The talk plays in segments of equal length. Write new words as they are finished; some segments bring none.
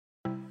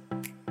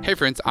Hey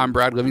friends, I'm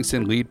Brad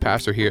Livingston, lead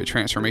pastor here at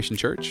Transformation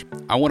Church.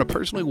 I want to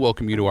personally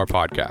welcome you to our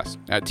podcast.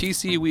 At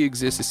TC, we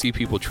exist to see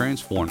people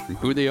transformed from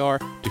who they are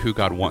to who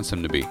God wants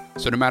them to be.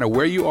 So no matter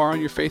where you are on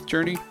your faith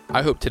journey,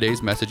 I hope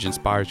today's message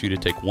inspires you to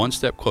take one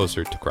step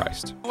closer to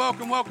Christ.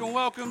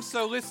 Welcome.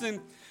 So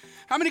listen,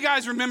 how many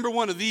guys remember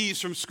one of these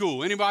from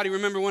school? Anybody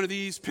remember one of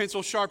these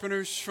pencil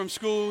sharpeners from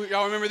school?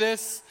 Y'all remember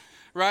this,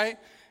 right?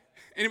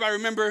 Anybody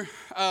remember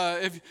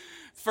if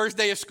first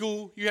day of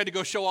school, you had to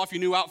go show off your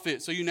new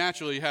outfit, so you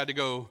naturally had to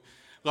go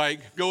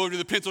over to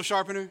the pencil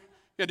sharpener. You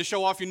had to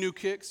show off your new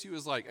kicks. You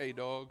was like, hey,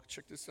 dog,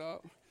 check this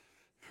out,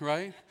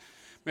 right?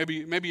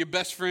 Maybe your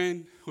best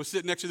friend was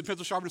sitting next to the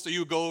pencil sharpener, so you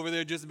would go over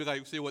there just to be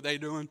like, see what they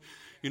doing,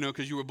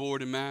 because you were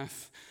bored in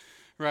math,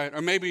 right?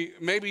 Or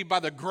maybe by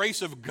the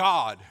grace of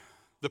God,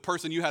 the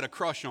person you had a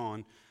crush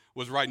on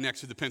was right next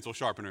to the pencil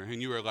sharpener,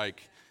 and you were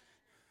like,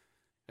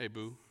 hey,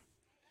 boo.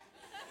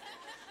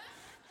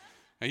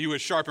 And you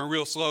would sharpen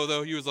real slow,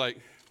 though. You was like,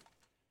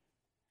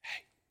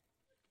 hey,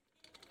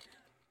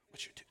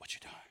 what you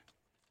doing?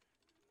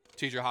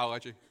 Teacher holler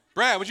at you.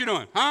 Brad, what you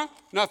doing? Huh?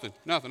 Nothing.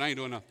 I ain't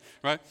doing nothing,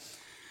 right?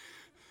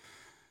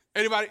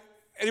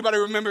 Anybody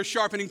remember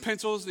sharpening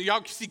pencils?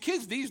 Y'all see,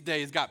 kids these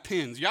days got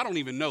pens. Y'all don't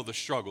even know the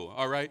struggle,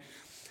 all right?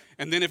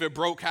 And then if it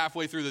broke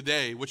halfway through the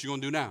day, what you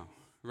gonna do now,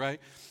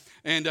 right?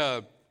 And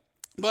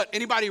but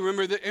anybody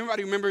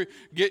remember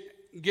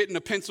getting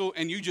a pencil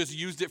and you just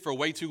used it for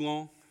way too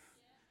long?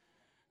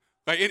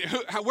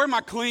 Where am I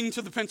clinging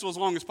to the pencil as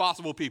long as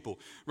possible, people,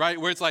 right?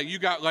 Where it's like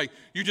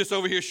you just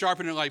over here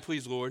sharpening it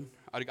please, Lord,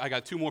 I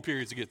got 2 more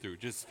periods to get through.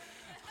 Just,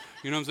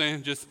 you know what I'm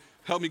saying? Just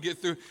help me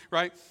get through,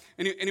 right?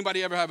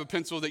 Anybody ever have a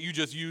pencil that you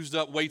just used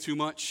up way too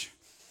much?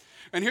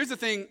 And here's the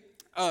thing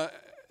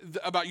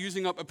about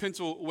using up a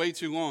pencil way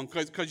too long,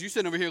 because you're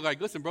sitting over here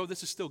like, listen, bro,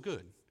 this is still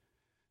good.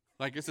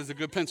 This is a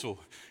good pencil.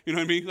 You know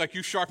what I mean?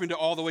 You sharpened it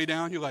all the way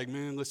down. You're like,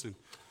 man, listen,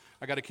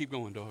 I got to keep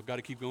going, dog. Got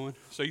to keep going.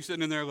 So you're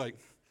sitting in there like,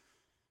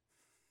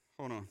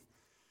 hold on,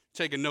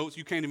 taking notes.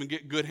 You can't even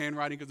get good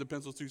handwriting because the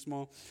pencil's too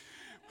small.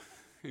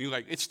 And you're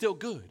like, it's still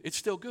good.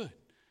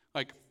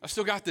 I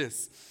still got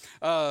this.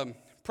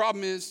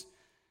 Problem is,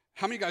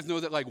 how many guys know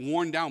that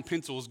worn down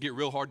pencils get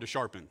real hard to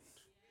sharpen?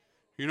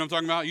 You know what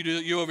I'm talking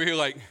about? You over here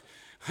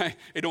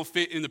it don't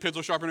fit in the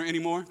pencil sharpener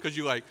anymore because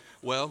you're like,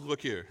 well,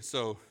 look here.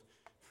 So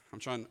I'm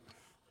trying,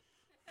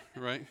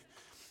 right?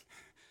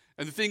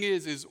 And the thing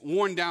is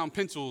worn down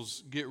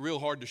pencils get real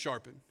hard to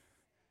sharpen.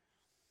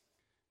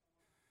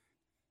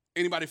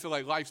 Anybody feel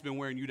like life's been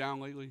wearing you down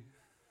lately?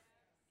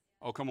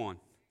 Oh, come on.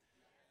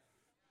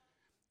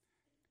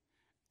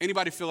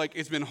 Anybody feel like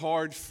it's been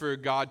hard for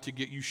God to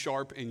get you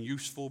sharp and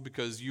useful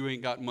because you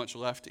ain't got much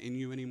left in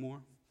you anymore?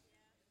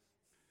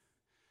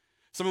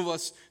 Some of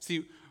us,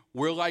 see,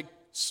 we're like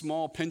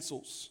small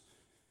pencils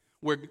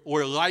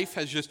where life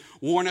has just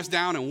worn us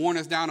down,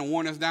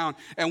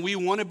 and we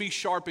want to be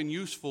sharp and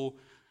useful,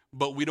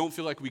 but we don't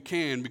feel like we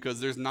can because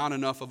there's not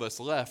enough of us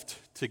left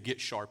to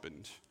get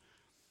sharpened.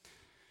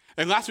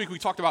 And last week we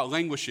talked about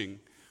languishing,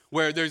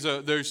 where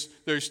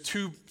there's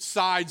 2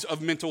 sides of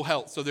mental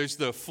health. So there's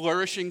the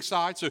flourishing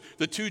side. So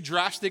the 2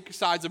 drastic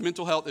sides of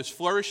mental health is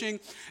flourishing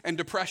and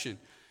depression.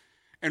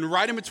 And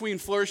right in between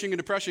flourishing and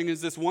depression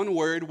is this one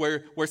word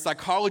where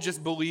psychologists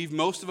believe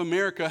most of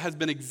America has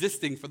been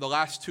existing for the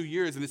last 2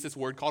 years, and it's this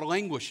word called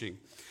languishing.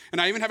 And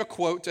I even have a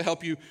quote to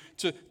help you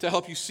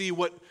see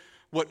what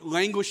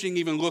languishing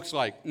even looks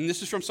like. And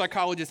this is from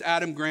psychologist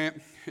Adam Grant.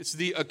 It's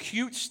the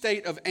acute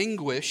state of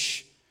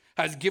anguish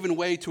has given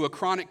way to a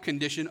chronic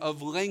condition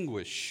of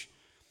languish.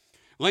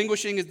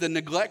 Languishing is the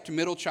neglect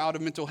middle child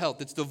of mental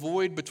health. It's the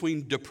void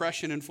between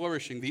depression and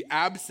flourishing, the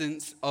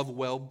absence of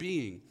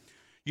well-being.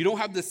 You don't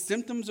have the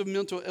symptoms of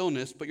mental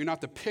illness, but you're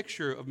not the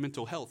picture of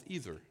mental health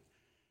either.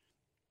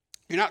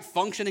 You're not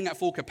functioning at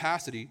full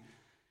capacity,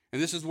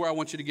 and this is where I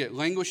want you to get.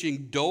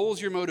 Languishing dulls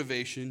your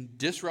motivation,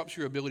 disrupts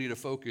your ability to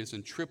focus,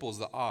 and triples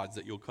the odds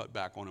that you'll cut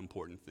back on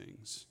important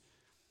things.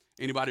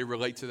 Anybody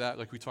relate to that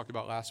like we talked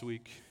about last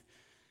week?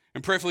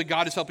 And prayerfully,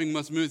 God is helping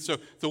us move. So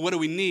what do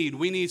we need?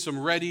 We need some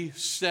ready,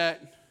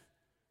 set,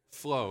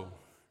 flow,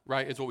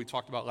 right? Is what we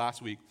talked about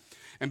last week.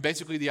 And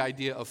basically the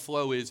idea of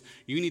flow is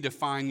you need to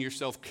find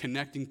yourself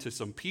connecting to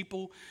some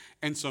people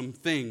and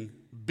something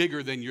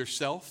bigger than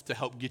yourself to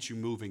help get you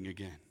moving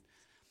again.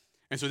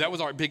 And so that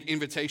was our big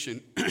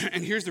invitation.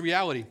 And here's the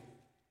reality.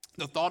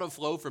 The thought of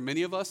flow for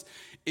many of us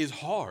is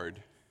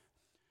hard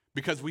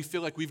because we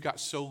feel like we've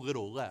got so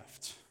little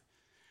left.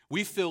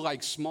 We feel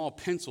like small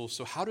pencils,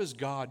 so how does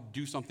God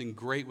do something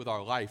great with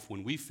our life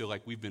when we feel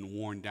like we've been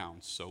worn down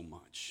so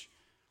much?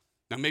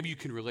 Now, maybe you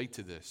can relate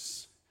to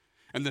this.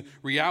 And the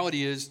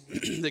reality is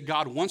that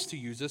God wants to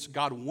use us.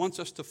 God wants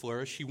us to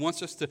flourish. He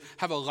wants us to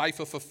have a life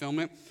of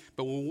fulfillment.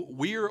 But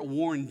we're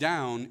worn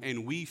down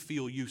and we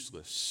feel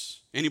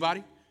useless.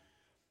 Anybody?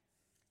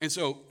 And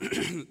so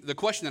the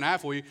question that I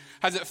have for you,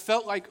 has it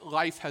felt like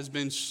life has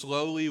been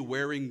slowly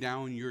wearing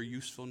down your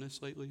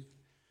usefulness lately?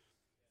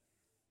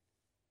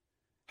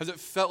 Has it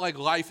felt like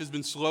life has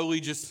been slowly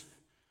just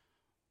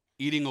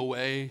eating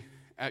away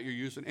at your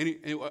use?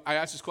 I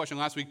asked this question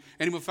last week.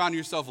 Anyone found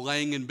yourself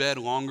laying in bed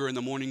longer in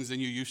the mornings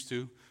than you used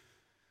to?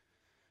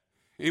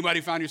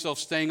 Anybody found yourself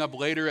staying up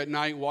later at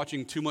night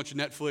watching too much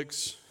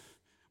Netflix,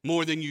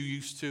 more than you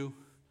used to?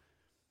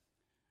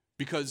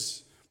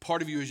 Because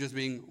part of you is just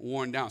being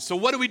worn down. So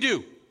what do we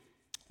do?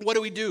 What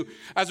do we do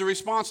as a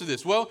response to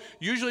this? Well,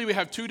 usually we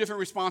have two different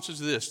responses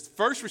to this.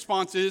 First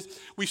response is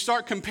we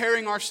start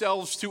comparing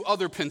ourselves to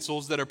other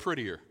pencils that are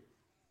prettier.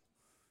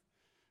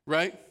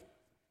 Right?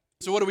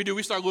 So what do?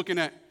 We start looking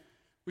at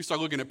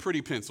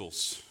pretty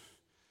pencils.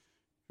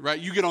 Right?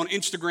 You get on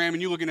Instagram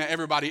and you're looking at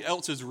everybody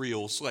else's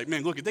reels. Like,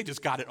 man, look, they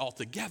just got it all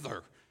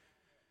together.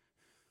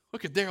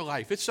 Look at their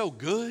life. It's so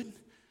good.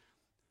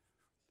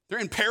 They're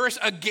in Paris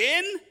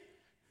again?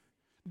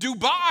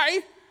 Dubai?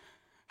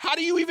 How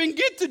do you even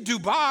get to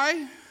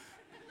Dubai?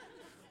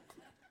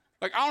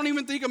 Like, I don't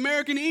even think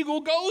American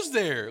Eagle goes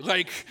there.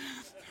 Like,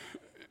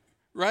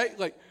 right?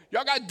 Like,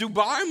 y'all got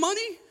Dubai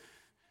money?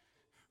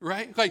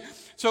 Right? Like,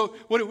 so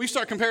when we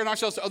start comparing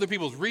ourselves to other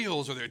people's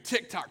reels or their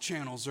TikTok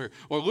channels or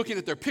looking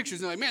at their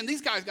pictures and like, man,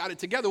 these guys got it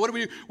together. What do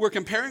we do? We're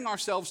comparing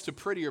ourselves to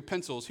prettier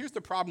pencils. Here's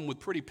the problem with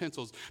pretty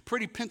pencils.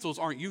 Pretty pencils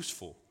aren't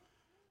useful.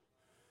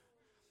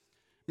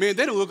 Man,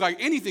 they don't look like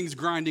anything's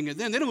grinding at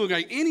them. They don't look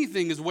like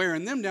anything is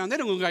wearing them down. They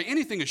don't look like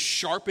anything is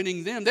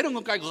sharpening them. They don't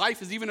look like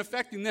life is even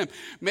affecting them.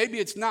 Maybe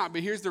it's not,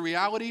 but here's the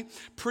reality.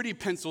 Pretty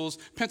pencils,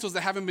 pencils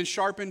that haven't been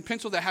sharpened,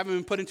 pencils that haven't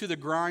been put into the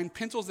grind,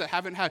 pencils that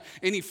haven't had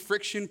any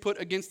friction put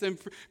against them,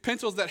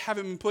 pencils that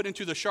haven't been put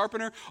into the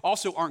sharpener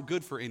also aren't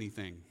good for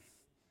anything.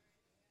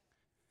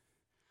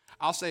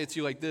 I'll say it to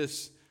you like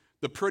this.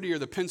 The prettier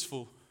the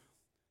pencil,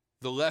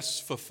 the less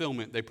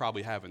fulfillment they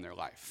probably have in their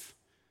life.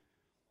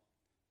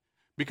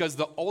 Because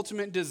the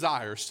ultimate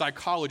desire,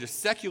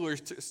 secular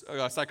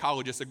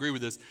psychologists agree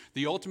with this,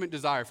 the ultimate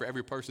desire for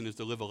every person is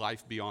to live a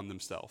life beyond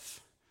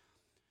themselves.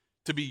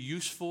 To be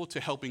useful to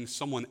helping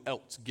someone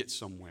else get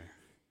somewhere.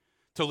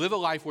 To live a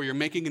life where you're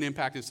making an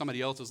impact in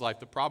somebody else's life.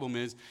 The problem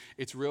is,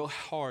 it's real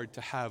hard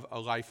to have a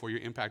life where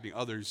you're impacting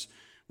others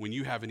when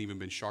you haven't even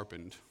been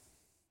sharpened.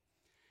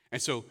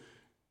 And so,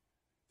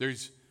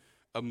 there's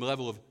a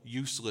level of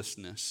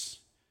uselessness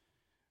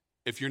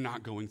if you're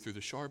not going through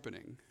the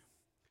sharpening.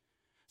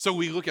 So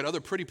we look at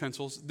other pretty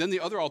pencils. Then the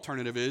other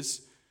alternative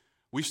is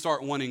we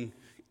start wanting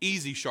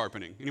easy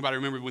sharpening. Anybody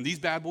remember when these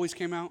bad boys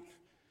came out?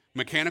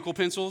 Mechanical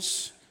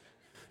pencils.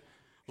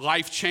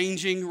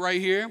 Life-changing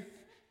right here.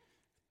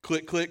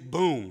 Click, click,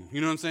 boom. You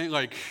know what I'm saying?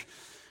 Like,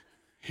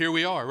 here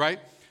we are, right?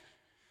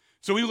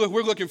 So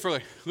we're looking for,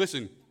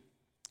 listen,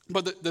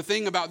 but the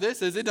thing about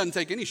this is it doesn't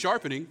take any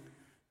sharpening.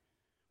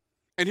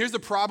 And here's the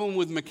problem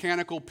with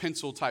mechanical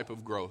pencil type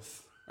of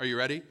growth. Are you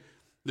ready?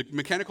 The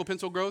mechanical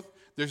pencil growth,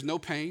 there's no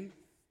pain.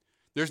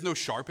 There's no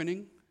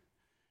sharpening.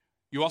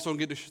 You also don't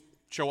get to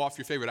show off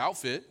your favorite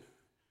outfit,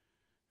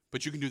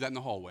 but you can do that in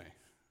the hallway.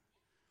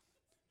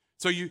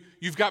 So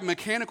you've got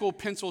mechanical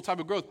pencil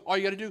type of growth. All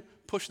you got to do,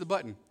 push the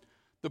button.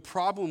 The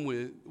problem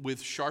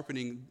with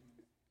sharpening,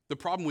 the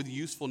problem with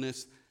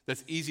usefulness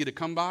that's easy to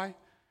come by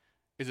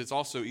is it's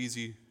also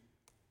easy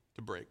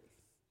to break.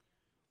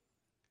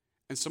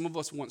 And some of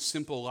us want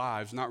simple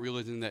lives, not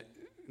realizing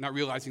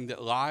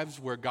that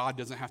lives where God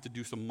doesn't have to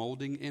do some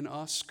molding in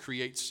us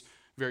creates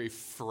very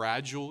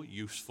fragile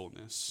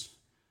usefulness.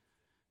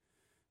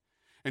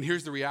 And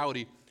here's the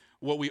reality.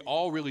 What we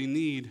all really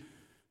need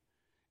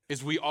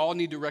is we all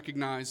need to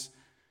recognize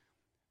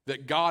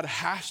that God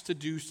has to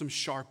do some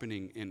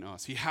sharpening in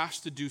us. He has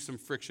to do some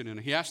friction in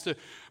us. He has to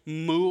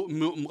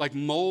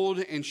mold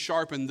and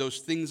sharpen those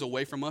things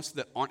away from us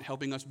that aren't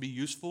helping us be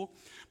useful.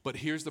 But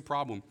here's the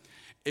problem.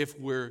 If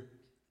we're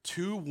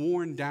too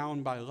worn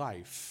down by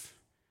life,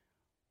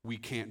 we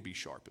can't be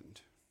sharpened.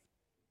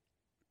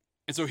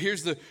 And so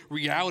here's the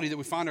reality that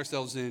we find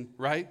ourselves in,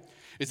 right?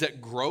 Is that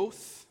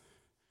growth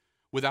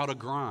without a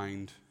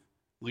grind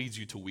leads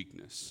you to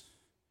weakness.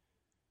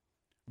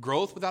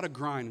 Growth without a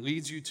grind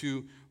leads you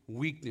to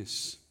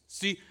weakness.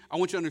 See, I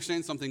want you to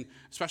understand something,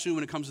 especially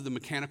when it comes to the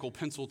mechanical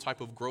pencil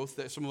type of growth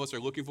that some of us are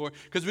looking for.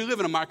 Because we live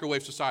in a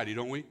microwave society,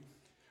 don't we?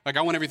 Like,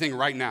 I want everything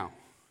right now.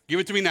 Give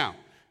it to me now.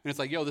 And it's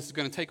like, yo, this is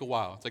going to take a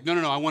while. It's like, no,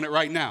 I want it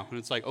right now. And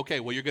it's like, okay,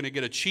 well, you're going to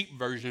get a cheap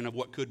version of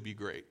what could be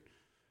great.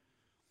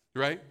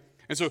 Right?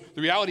 And so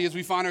the reality is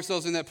we find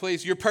ourselves in that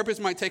place. Your purpose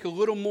might take a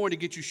little more to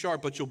get you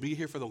sharp, but you'll be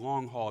here for the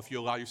long haul if you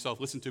allow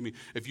yourself, listen to me,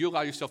 if you allow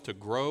yourself to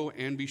grow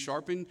and be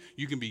sharpened,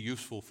 you can be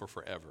useful for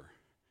forever.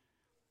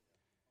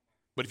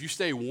 But if you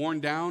stay worn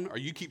down or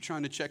you keep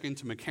trying to check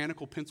into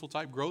mechanical pencil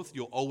type growth,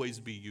 you'll always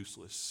be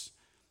useless.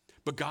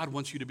 But God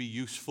wants you to be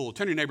useful.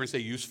 Turn to your neighbor and say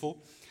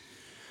useful.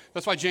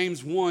 That's why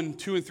James 1,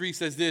 2, and 3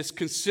 says this,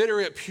 consider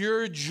it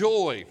pure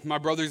joy, my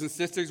brothers and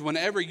sisters,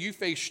 whenever you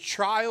face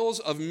trials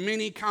of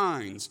many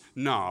kinds.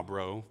 Nah,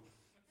 bro.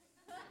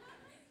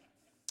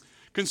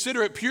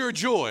 Consider it pure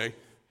joy.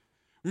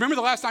 Remember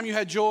the last time you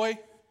had joy?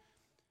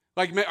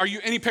 Like, are you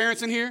any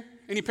parents in here?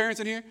 Any parents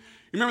in here?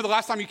 You remember the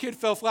last time your kid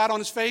fell flat on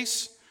his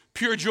face?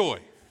 Pure joy.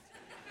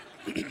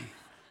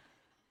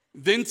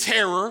 Then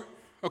terror,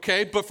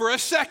 okay? But for a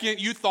second,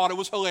 you thought it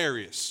was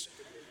hilarious.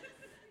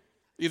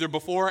 Either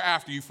before or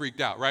after you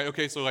freaked out, right?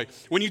 Okay, so like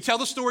when you tell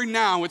the story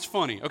now, it's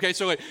funny. Okay,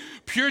 so like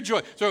pure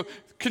joy. So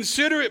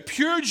consider it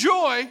pure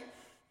joy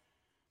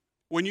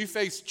when you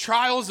face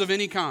trials of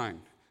any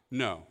kind.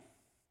 No,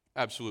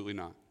 absolutely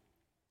not.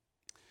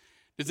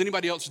 Does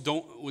anybody else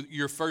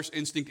your first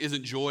instinct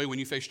isn't joy when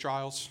you face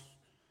trials?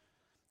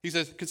 He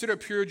says, consider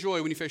it pure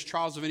joy when you face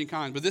trials of any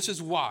kind. But this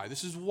is why,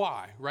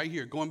 right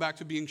here, going back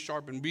to being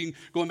sharp and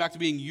going back to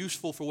being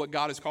useful for what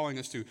God is calling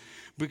us to.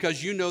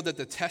 Because you know that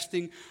the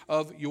testing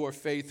of your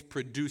faith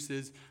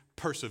produces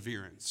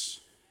perseverance.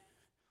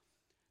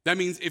 That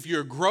means if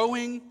you're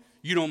growing,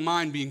 you don't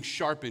mind being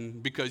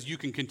sharpened because you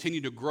can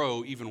continue to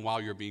grow even while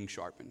you're being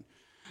sharpened.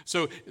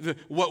 So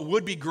what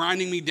would be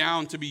grinding me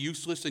down to be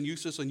useless and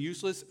useless and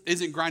useless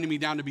isn't grinding me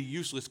down to be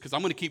useless because I'm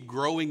going to keep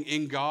growing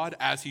in God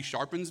as he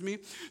sharpens me.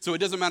 So it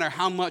doesn't matter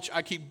how much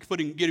I keep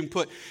getting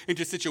put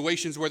into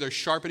situations where they're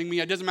sharpening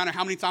me. It doesn't matter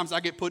how many times I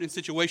get put in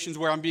situations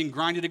where I'm being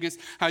grinded against.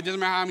 It doesn't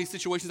matter how many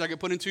situations I get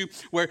put into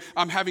where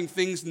I'm having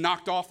things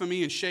knocked off of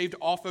me and shaved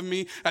off of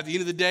me. At the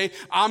end of the day,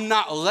 I'm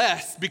not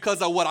less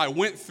because of what I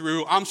went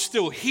through. I'm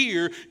still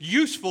here,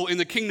 useful in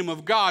the kingdom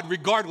of God,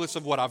 regardless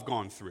of what I've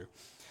gone through.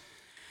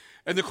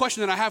 And the question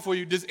that I have for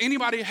you,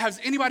 has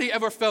anybody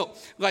ever felt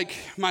like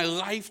my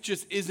life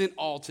just isn't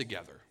all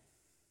together?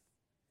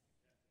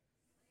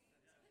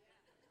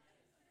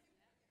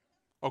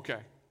 Okay,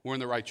 we're in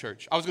the right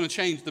church. I was going to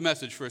change the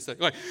message for a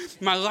second. Like,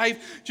 my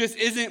life just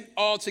isn't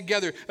all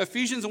together.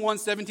 Ephesians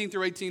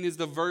 1:17-18 is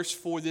the verse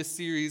for this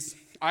series.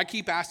 I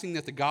keep asking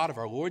that the God of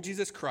our Lord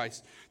Jesus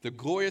Christ, the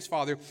glorious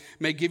Father,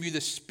 may give you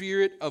the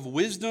spirit of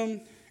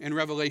wisdom and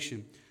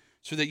revelation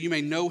so that you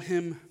may know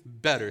him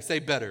better. Say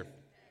better.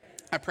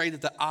 I pray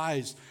that the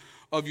eyes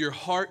of your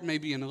heart may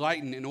be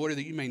enlightened in order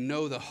that you may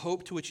know the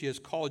hope to which he has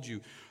called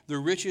you, the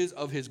riches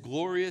of his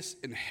glorious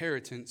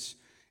inheritance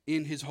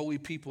in his holy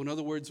people. In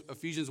other words,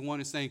 Ephesians 1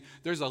 is saying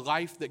there's a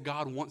life that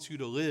God wants you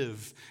to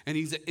live, and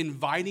he's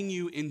inviting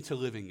you into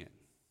living it.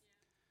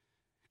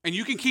 And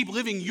you can keep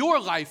living your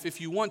life if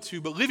you want to,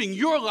 but living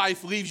your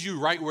life leaves you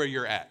right where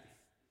you're at.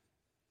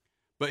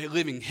 But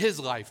living his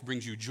life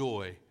brings you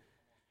joy.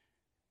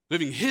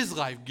 Living his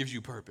life gives you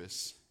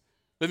purpose.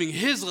 Living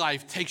his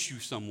life takes you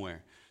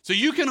somewhere. So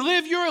you can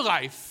live your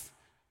life,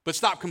 but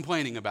stop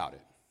complaining about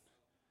it.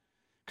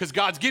 Because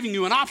God's giving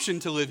you an option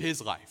to live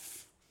his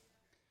life.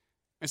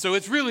 And so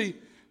it's really,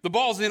 the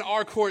ball's in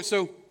our court.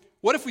 So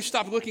what if we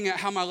stop looking at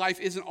how my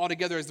life isn't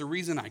altogether as the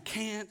reason I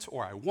can't,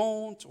 or I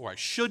won't, or I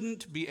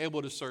shouldn't be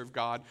able to serve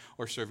God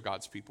or serve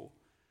God's people?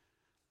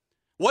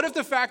 What if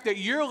the fact that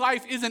your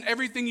life isn't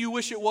everything you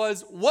wish it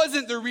was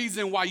wasn't the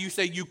reason why you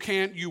say you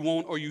can't, you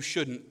won't, or you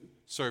shouldn't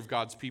serve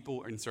God's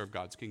people and serve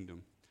God's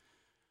kingdom?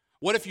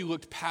 What if you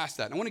looked past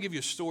that? I want to give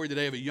you a story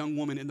today of a young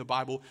woman in the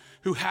Bible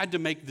who had to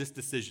make this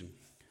decision.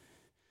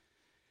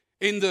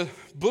 In the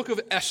book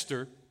of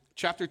Esther,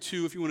 chapter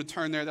 2, if you want to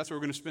turn there, that's where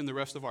we're going to spend the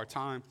rest of our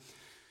time.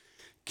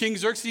 King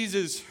Xerxes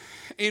is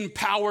in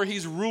power.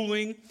 He's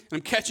ruling. And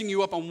I'm catching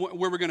you up on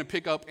where we're going to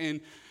pick up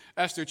in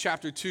Esther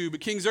chapter 2.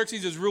 But King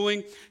Xerxes is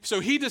ruling, so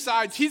he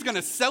decides he's going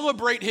to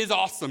celebrate his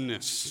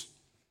awesomeness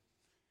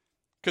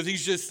because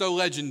he's just so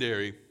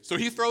legendary. So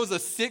he throws a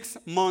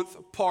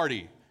 6-month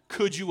party.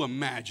 Could you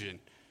imagine?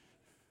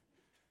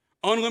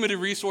 Unlimited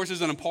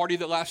resources and a party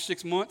that lasts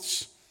 6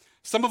 months.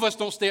 Some of us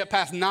don't stay up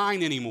past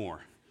 9 anymore.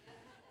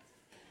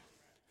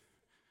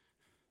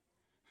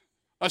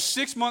 A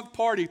 6-month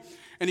party,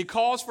 and he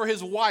calls for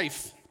his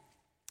wife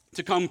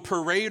to come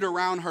parade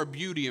around her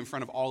beauty in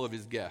front of all of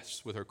his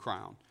guests with her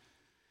crown.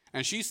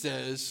 And she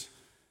says,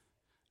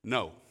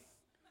 no.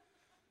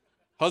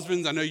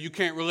 Husbands, I know you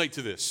can't relate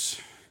to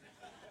this.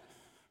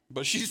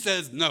 But she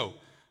says, no,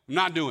 I'm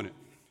not doing it,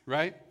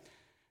 right?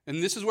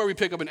 And this is where we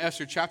pick up in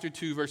Esther chapter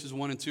 2, verses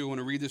 1 and 2. I want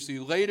to read this to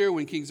you. Later,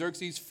 when King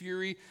Xerxes'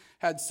 fury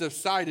had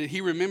subsided,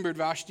 he remembered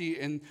Vashti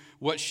and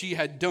what she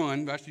had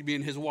done, Vashti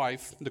being his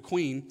wife, the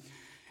queen,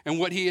 and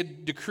what he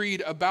had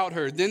decreed about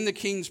her. Then the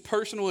king's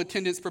personal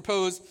attendants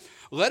proposed,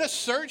 let a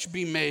search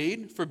be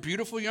made for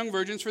beautiful young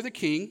virgins for the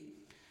king.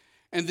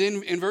 And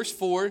then in verse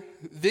 4,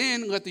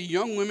 then let the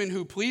young women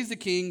who please the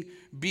king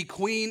be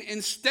queen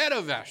instead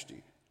of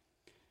Vashti.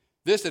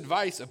 This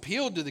advice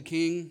appealed to the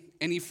king,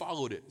 and he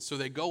followed it. So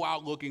they go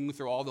out looking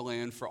through all the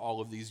land for all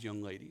of these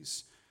young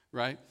ladies,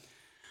 right?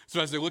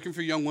 So as they're looking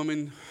for young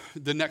women,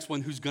 the next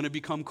one who's going to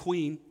become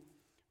queen,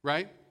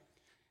 right?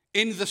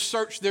 In the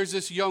search, there's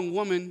this young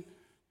woman,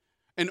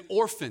 an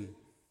orphan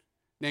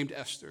named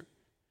Esther.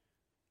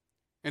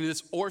 And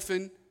this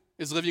orphan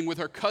is living with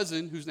her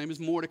cousin, whose name is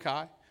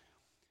Mordecai.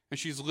 And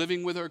she's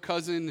living with her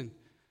cousin,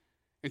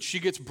 and she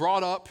gets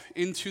brought up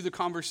into the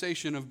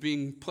conversation of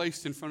being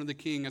placed in front of the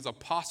king as a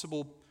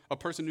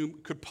person who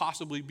could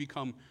possibly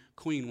become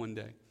queen one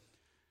day.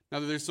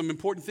 Now, there's some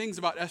important things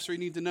about Esther you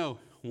need to know.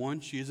 1,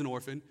 she is an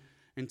orphan,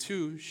 and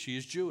 2, she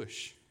is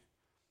Jewish.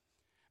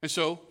 And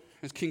so,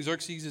 as King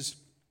Xerxes is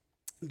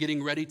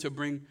getting ready to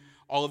bring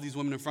all of these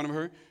women in front of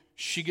her,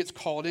 she gets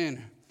called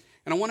in.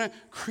 And I want to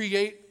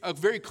create a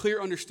very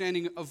clear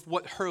understanding of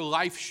what her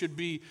life should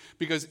be,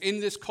 because in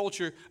this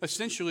culture,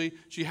 essentially,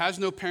 she has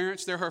no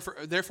parents,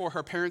 therefore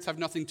her parents have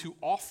nothing to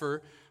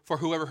offer for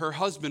whoever her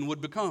husband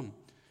would become.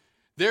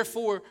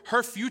 Therefore,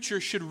 her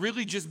future should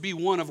really just be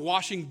one of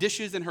washing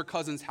dishes in her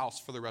cousin's house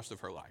for the rest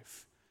of her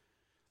life.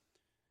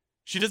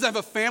 She doesn't have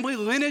a family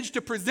lineage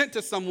to present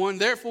to someone,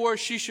 therefore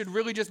she should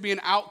really just be an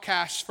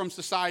outcast from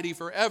society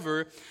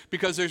forever,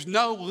 because there's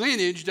no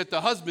lineage that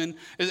the husband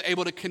is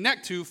able to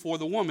connect to for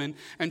the woman,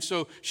 and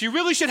so she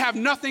really should have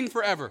nothing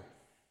forever.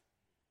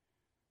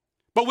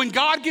 But when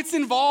God gets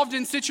involved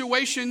in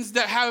situations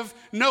that have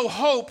no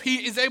hope, he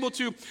is able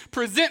to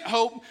present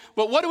hope,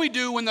 but what do we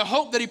do when the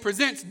hope that he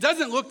presents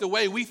doesn't look the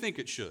way we think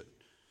it should?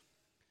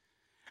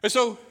 And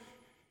so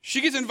she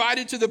gets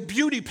invited to the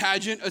beauty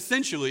pageant,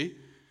 essentially.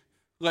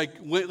 Like,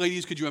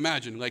 ladies, could you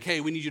imagine? Like, hey,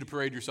 we need you to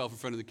parade yourself in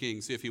front of the king,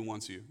 see if he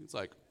wants you. It's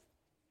like,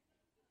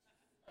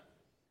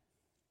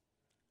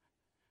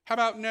 how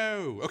about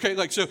no? Okay,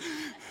 like, so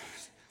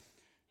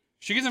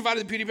she gets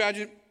invited to the beauty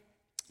pageant,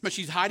 but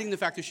she's hiding the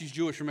fact that she's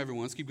Jewish from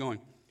everyone. Let's keep going.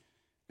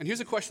 And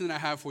here's a question that I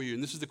have for you,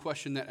 and this is the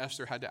question that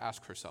Esther had to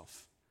ask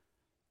herself.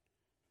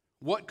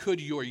 What could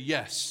your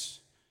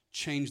yes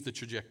change the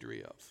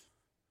trajectory of?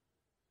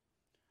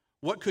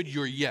 What could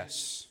your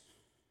yes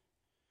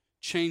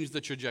change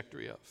the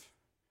trajectory of?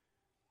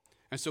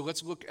 And so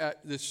let's look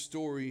at this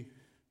story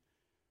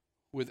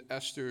with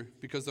Esther,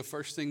 because the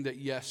first thing that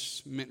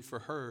yes meant for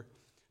her,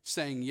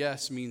 saying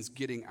yes means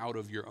getting out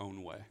of your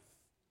own way.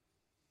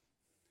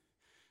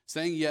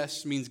 Saying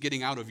yes means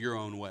getting out of your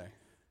own way.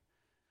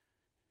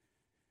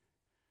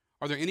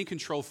 Are there any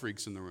control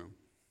freaks in the room?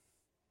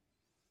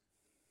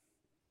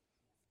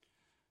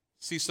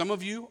 See, some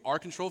of you are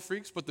control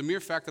freaks, but the mere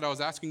fact that I was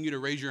asking you to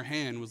raise your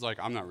hand was like,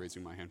 I'm not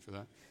raising my hand for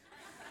that.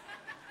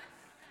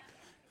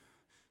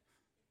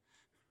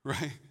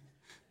 Right?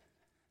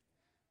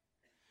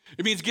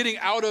 It means getting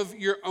out of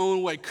your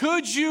own way.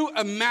 Could you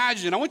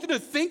imagine? I want you to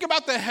think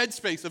about the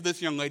headspace of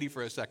this young lady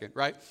for a second,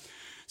 right?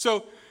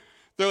 So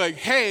they're like,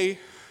 hey,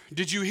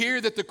 did you hear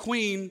that the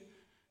queen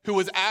who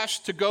was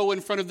asked to go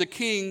in front of the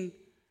king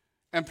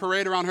and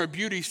parade around her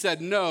beauty said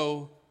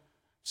no,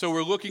 so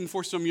we're looking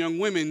for some young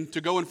women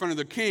to go in front of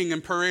the king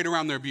and parade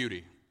around their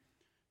beauty.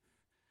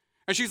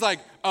 And she's like,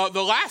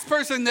 the last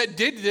person that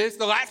did this,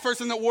 the last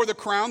person that wore the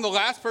crown, the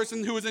last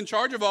person who was in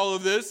charge of all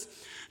of this,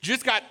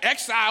 just got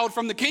exiled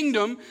from the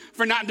kingdom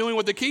for not doing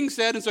what the king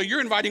said. And so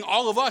you're inviting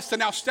all of us to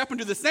now step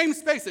into the same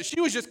space that she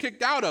was just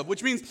kicked out of,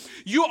 which means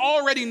you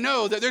already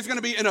know that there's going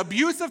to be an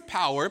abuse of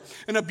power,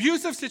 an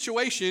abusive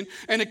situation,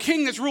 and a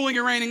king that's ruling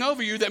and reigning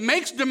over you that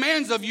makes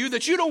demands of you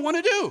that you don't want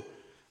to do.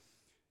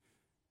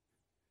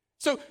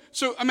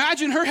 So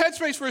imagine her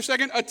headspace for a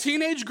second, a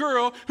teenage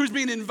girl who's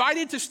being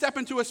invited to step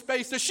into a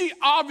space that she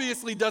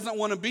obviously doesn't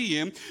want to be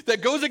in,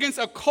 that goes against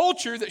a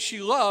culture that she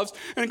loves,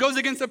 and it goes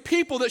against the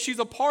people that she's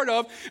a part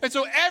of. And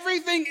so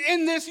everything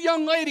in this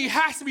young lady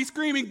has to be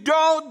screaming,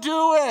 don't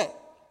do it.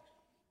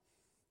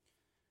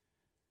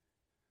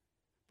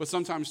 But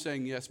sometimes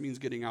saying yes means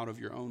getting out of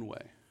your own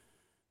way.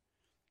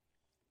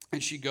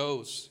 And she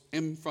goes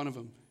in front of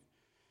him.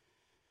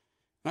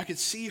 And I could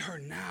see her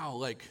now,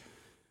 like,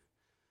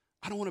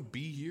 I don't want to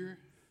be here.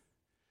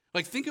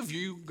 Like, think of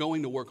you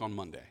going to work on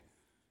Monday.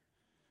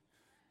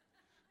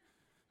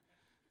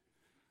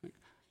 Like,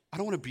 I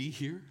don't want to be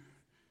here,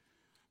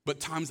 but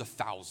times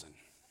 1,000.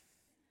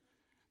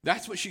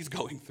 That's what she's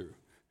going through.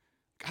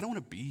 Like, I don't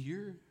want to be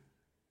here.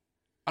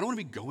 I don't want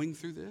to be going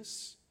through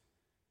this.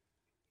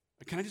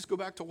 Like, can I just go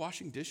back to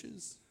washing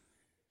dishes?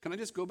 Can I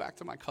just go back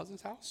to my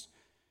cousin's house?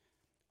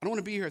 I don't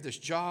want to be here at this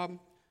job.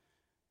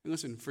 And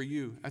listen, for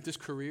you, at this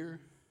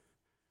career,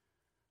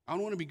 I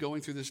don't want to be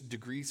going through this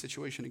degree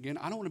situation again.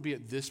 I don't want to be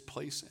at this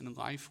place in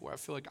life where I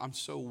feel like I'm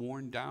so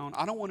worn down.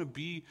 I don't want to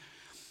be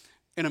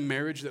in a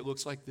marriage that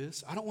looks like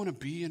this. I don't want to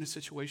be in a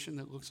situation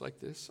that looks like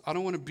this. I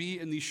don't want to be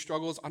in these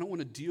struggles. I don't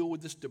want to deal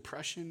with this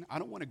depression. I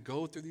don't want to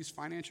go through these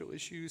financial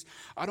issues.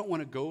 I don't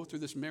want to go through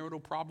this marital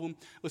problem.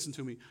 Listen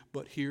to me,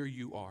 but here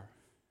you are.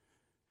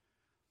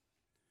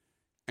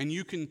 And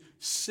you can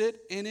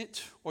sit in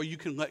it, or you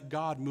can let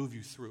God move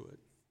you through it.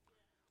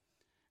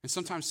 And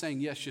sometimes saying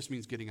yes just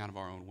means getting out of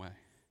our own way.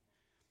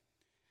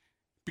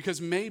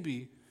 Because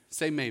maybe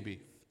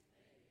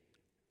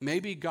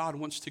God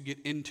wants to get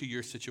into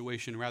your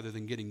situation rather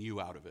than getting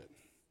you out of it.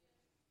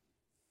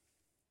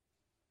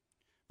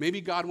 Maybe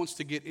God wants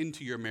to get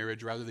into your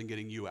marriage rather than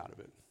getting you out of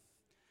it.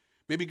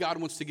 Maybe God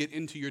wants to get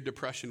into your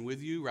depression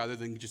with you rather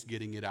than just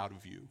getting it out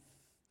of you.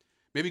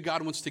 Maybe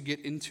God wants to get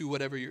into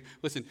whatever you're...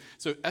 Listen,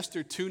 so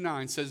Esther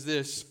 2:9 says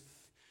this.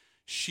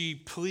 She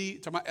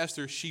pleased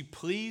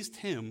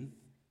him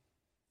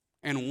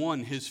and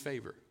won his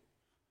favor.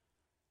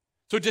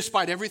 So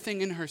despite everything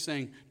in her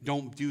saying,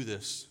 don't do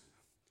this,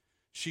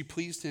 she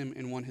pleased him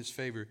and won his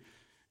favor.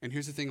 And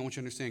here's the thing I want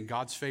you to understand.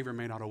 God's favor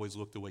may not always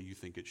look the way you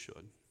think it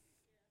should.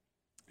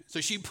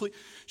 So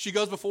she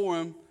goes before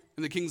him,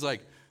 and the king's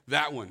like,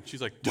 that one.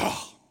 She's like, duh.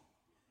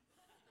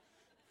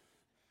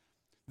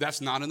 That's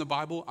not in the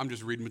Bible. I'm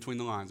just reading between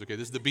the lines, okay?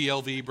 This is the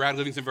BLV, Brad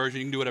Livingston version.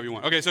 You can do whatever you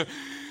want. Okay, so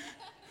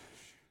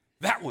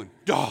That one.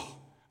 Oh,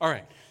 all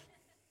right.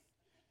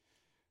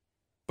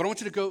 But I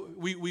want you to go,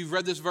 we've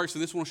read this verse,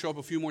 and this one will show up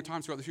a few more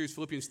times throughout the series,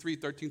 Philippians 3,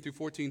 13 through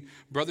 14.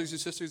 Brothers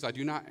and sisters, I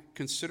do not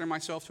consider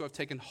myself to have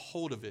taken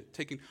hold of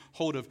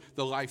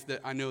the life that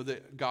I know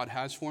that God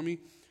has for me.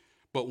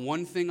 But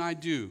one thing I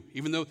do,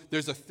 even though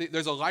there's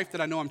a life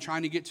that I know I'm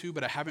trying to get to,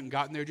 but I haven't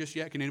gotten there just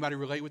yet. Can anybody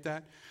relate with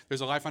that?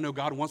 There's a life I know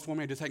God wants for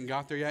me, I just haven't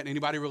got there yet.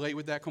 Anybody relate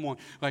with that? Come on.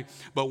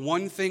 But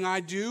one thing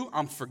I do,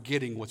 I'm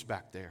forgetting what's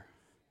back there.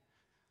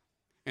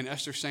 And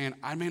Esther's saying,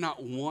 I may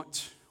not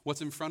want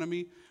what's in front of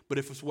me, but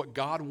if it's what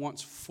God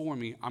wants for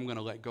me, I'm going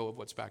to let go of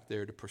what's back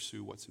there to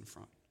pursue what's in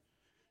front,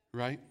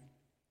 right?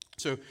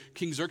 So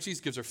King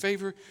Xerxes gives her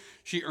favor.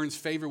 She earns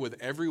favor with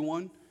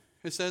everyone,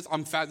 it says.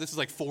 This is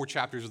like 4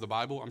 chapters of the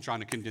Bible. I'm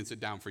trying to condense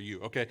it down for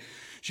you, okay?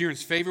 She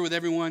earns favor with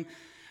everyone.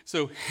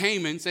 So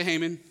Haman, say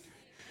Haman,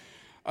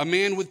 a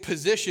man with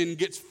position,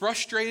 gets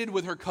frustrated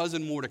with her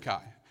cousin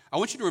Mordecai. I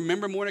want you to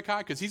remember Mordecai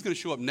because he's going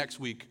to show up next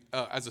week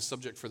as a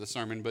subject for the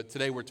sermon, but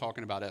today we're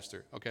talking about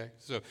Esther, okay?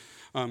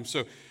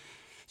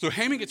 So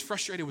Haman gets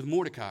frustrated with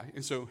Mordecai,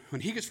 and so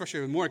when he gets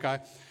frustrated with Mordecai,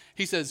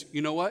 he says,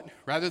 you know what?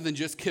 Rather than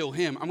just kill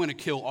him, I'm going to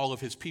kill all of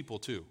his people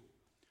too.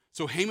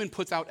 So Haman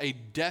puts out a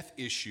death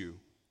issue,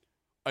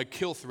 a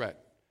kill threat.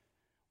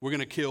 We're going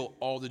to kill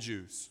all the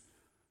Jews,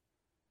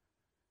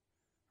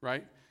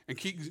 right? And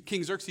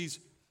King Xerxes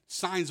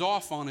signs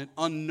off on it,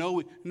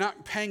 unknowing,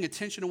 not paying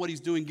attention to what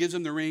he's doing, gives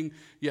him the ring,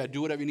 yeah, do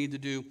whatever you need to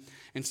do,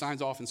 and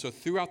signs off. And so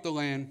throughout the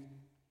land,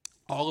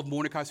 all of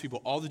Mordecai's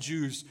people, all the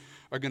Jews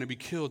are going to be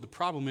killed. The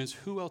problem is,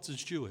 who else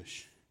is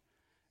Jewish?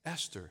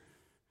 Esther.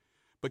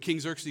 But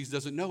King Xerxes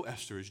doesn't know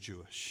Esther is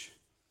Jewish.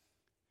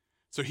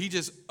 So he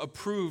just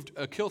approved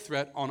a kill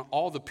threat on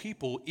all the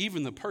people,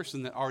 even the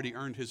person that already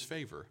earned his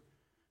favor.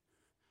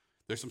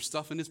 There's some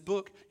stuff in this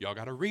book. Y'all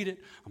got to read it.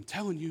 I'm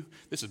telling you,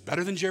 this is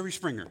better than Jerry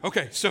Springer.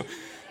 Okay, so...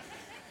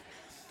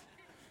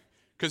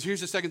 Because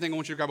here's the second thing I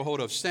want you to grab a hold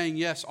of. Saying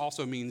yes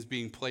also means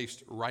being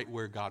placed right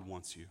where God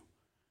wants you.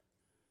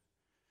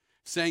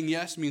 Saying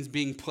yes means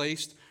being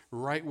placed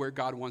right where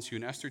God wants you.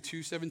 In Esther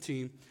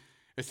 2:17,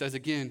 it says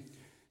again,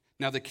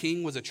 now the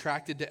king was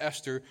attracted to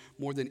Esther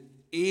more than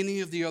any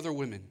of the other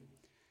women,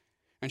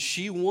 and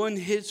she won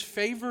his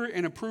favor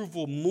and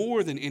approval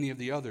more than any of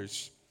the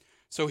others.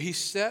 So he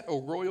set a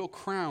royal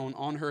crown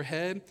on her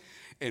head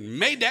and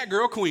made that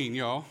girl queen,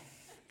 y'all.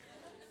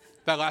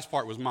 That last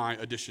part was my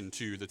addition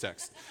to the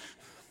text.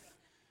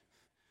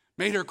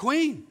 Made her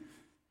queen.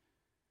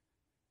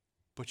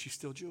 But she's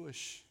still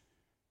Jewish.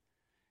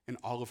 And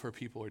all of her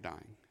people are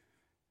dying.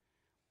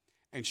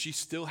 And she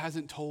still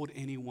hasn't told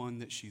anyone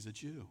that she's a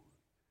Jew.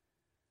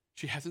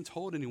 She hasn't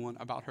told anyone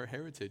about her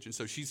heritage. And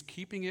so she's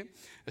keeping it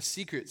a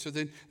secret. So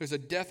then there's a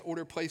death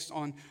order placed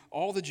on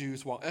all the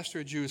Jews while Esther,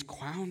 a Jew, is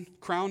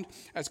crowned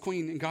as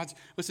queen. And God's,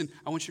 listen,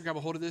 I want you to grab a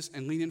hold of this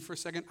and lean in for a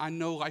second. I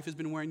know life has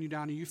been wearing you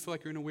down and you feel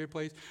like you're in a weird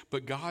place,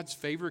 but God's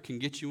favor can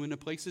get you into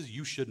places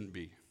you shouldn't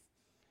be.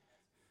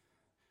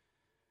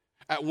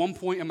 At one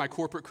point in my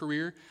corporate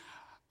career,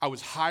 I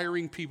was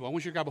hiring people. I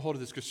want you to grab a hold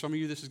of this because some of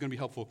you, this is going to be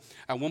helpful.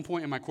 At one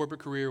point in my corporate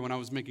career, when I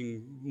was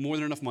making more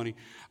than enough money,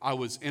 I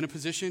was in a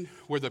position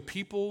where the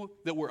people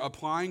that were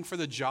applying for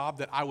the job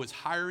that I was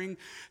hiring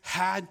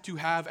had to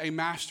have a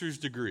master's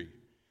degree.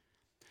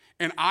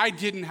 And I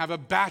didn't have a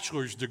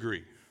bachelor's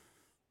degree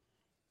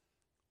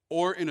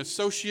or an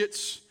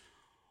associate's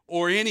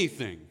or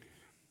anything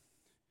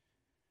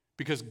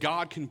because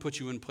God can put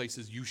you in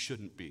places you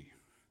shouldn't be.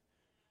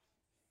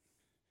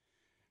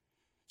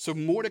 So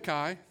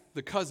Mordecai,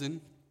 the cousin,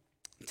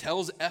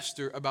 tells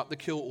Esther about the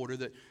kill order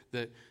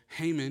that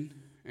Haman,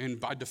 and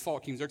by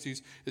default King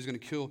Xerxes, is going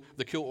to kill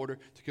the kill order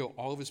to kill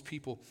all of his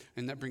people.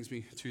 And that brings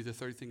me to the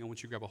third thing I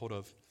want you to grab a hold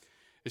of.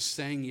 Is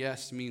saying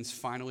yes means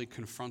finally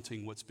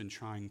confronting what's been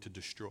trying to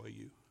destroy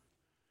you.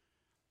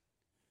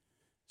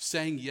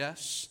 Saying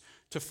yes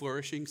to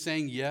flourishing,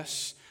 saying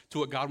yes to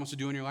what God wants to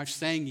do in your life,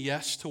 saying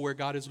yes to where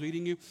God is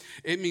leading you,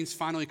 it means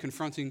finally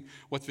confronting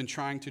what's been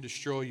trying to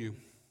destroy you.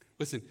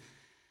 Listen,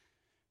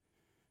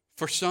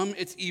 for some,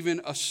 it's even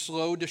a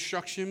slow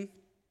destruction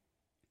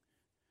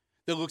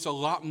that looks a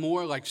lot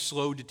more like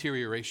slow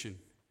deterioration.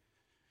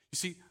 You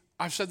see,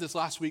 I've said this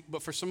last week,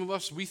 but for some of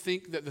us, we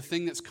think that the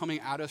thing that's coming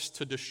at us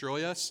to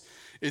destroy us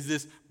is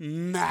this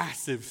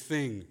massive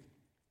thing.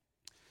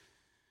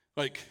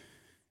 Like,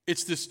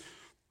 it's this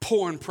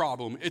porn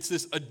problem. It's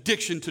this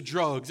addiction to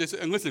drugs.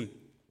 And listen,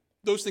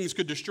 those things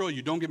could destroy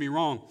you, don't get me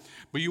wrong.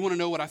 But you want to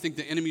know what I think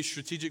the enemy's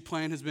strategic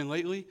plan has been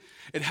lately?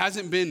 It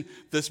hasn't been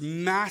this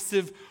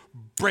massive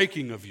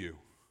breaking of you.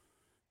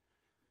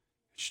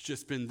 It's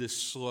just been this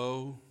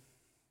slow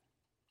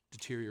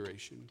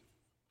deterioration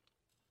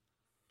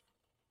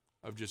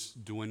of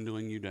just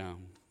dwindling you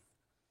down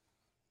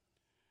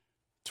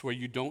to where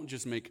you don't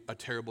just make a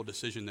terrible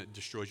decision that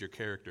destroys your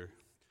character.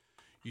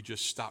 You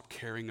just stop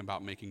caring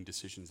about making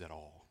decisions at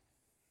all.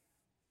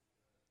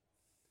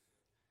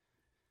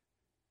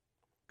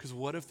 Because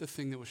what if the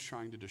thing that was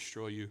trying to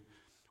destroy you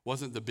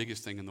wasn't the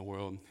biggest thing in the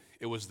world?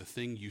 It was the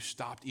thing you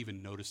stopped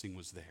even noticing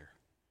was there.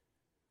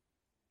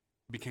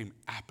 It became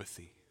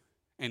apathy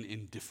and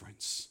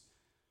indifference.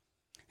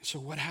 So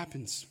what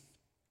happens,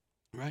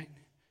 right?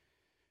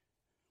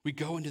 We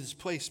go into this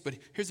place, but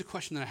here's the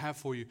question that I have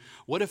for you.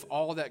 What if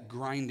all that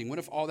grinding, what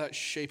if all that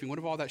shaping, what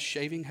if all that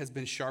shaving has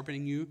been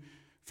sharpening you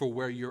for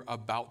where you're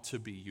about to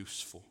be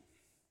useful?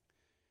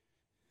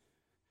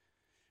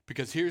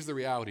 Because here's the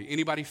reality.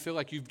 Anybody feel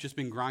like you've just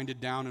been grinded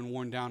down and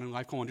worn down in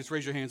life? Come on, just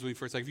raise your hands with me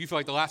for a second. If you feel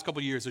like the last couple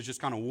of years has just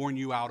kind of worn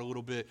you out a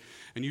little bit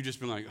and you've just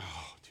been like,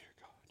 oh, dear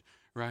God,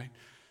 right?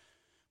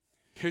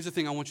 Here's the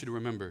thing I want you to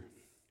remember.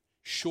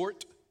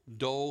 Short,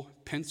 dull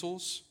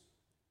pencils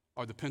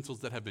are the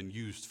pencils that have been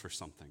used for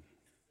something.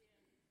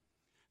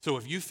 So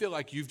if you feel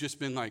like you've just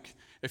been like,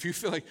 if you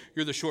feel like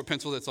you're the short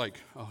pencil that's like,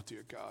 oh,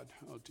 dear God,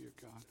 oh, dear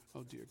God,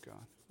 oh, dear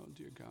God, oh,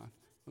 dear God,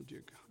 oh,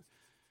 dear God.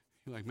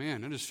 You're like,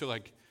 man, I just feel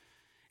like,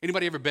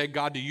 anybody ever beg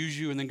God to use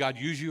you and then God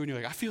use you and you're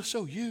like, I feel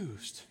so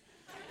used.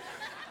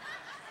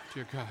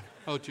 Dear God,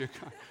 oh, dear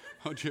God,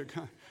 oh, dear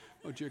God,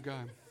 oh, dear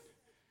God.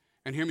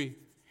 And hear me.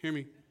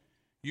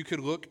 You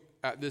could look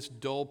at this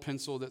dull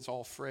pencil that's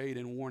all frayed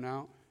and worn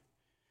out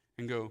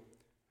and go,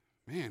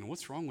 man,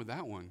 what's wrong with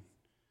that one?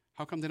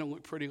 How come they don't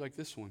look pretty like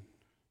this one?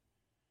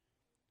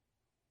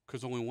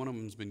 Because only one of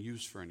them's been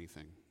used for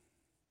anything.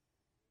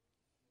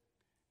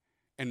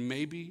 And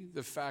maybe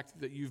the fact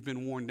that you've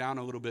been worn down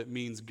a little bit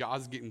means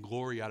God's getting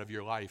glory out of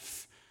your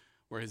life,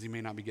 whereas he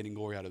may not be getting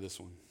glory out of this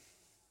one.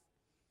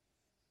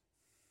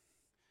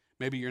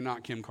 Maybe you're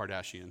not Kim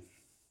Kardashian.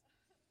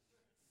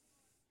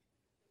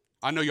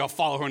 I know y'all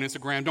follow her on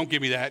Instagram. Don't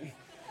give me that.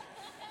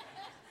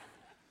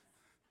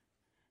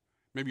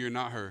 Maybe you're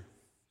not her.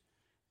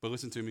 But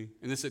listen to me.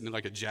 And this isn't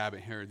like a jab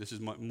at her. This is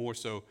more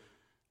so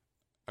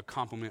a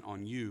compliment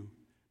on you.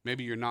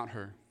 Maybe you're not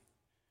her.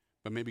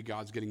 But maybe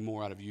God's getting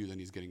more out of you than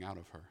he's getting out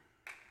of her.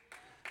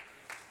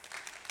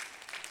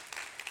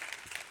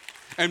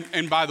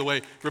 And by the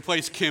way,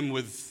 replace Kim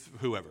with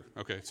whoever.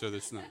 Okay, so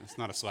it's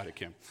not a slight at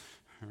Kim.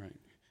 All right.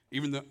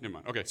 Even though, never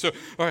mind. Okay, so,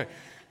 all right.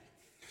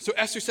 So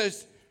Esther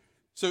says,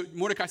 so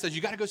Mordecai says,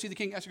 you got to go see the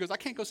king. Esther goes, I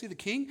can't go see the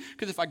king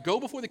because if I go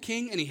before the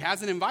king and he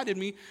hasn't invited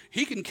me,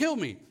 he can kill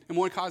me. And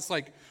Mordecai's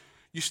like,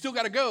 you still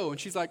got to go. And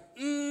she's like,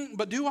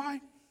 but do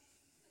I?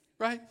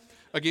 Right?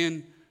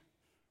 Again,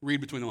 read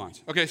between the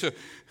lines. Okay, so,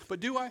 but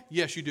do I?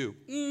 Yes, you do.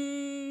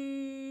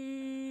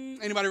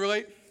 Anybody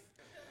relate?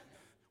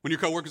 When your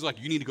coworker's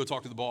like, you need to go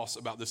talk to the boss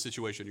about this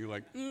situation. You're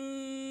like,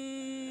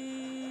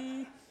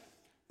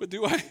 but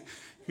do I?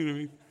 You know what I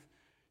mean?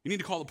 You need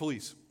to call the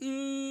police.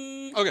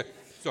 Okay,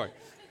 sorry.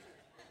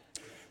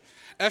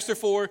 Esther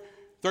 4,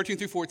 13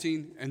 through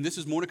 14, and this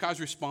is Mordecai's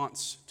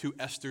response to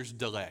Esther's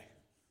delay.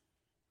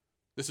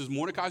 This is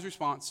Mordecai's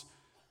response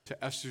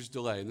to Esther's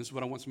delay, and this is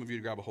what I want some of you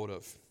to grab a hold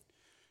of.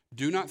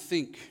 Do not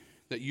think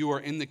that you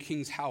are in the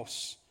king's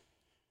house.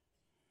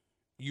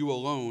 You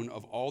alone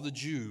of all the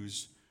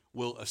Jews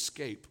will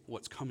escape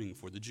what's coming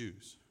for the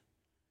Jews.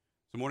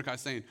 So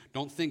Mordecai's saying,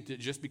 don't think that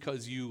just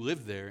because you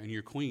live there and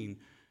you're queen,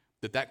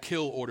 that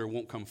kill order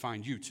won't come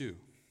find you too.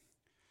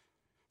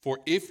 For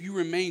if you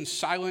remain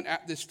silent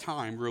at this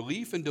time,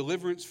 relief and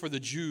deliverance for the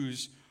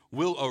Jews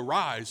will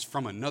arise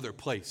from another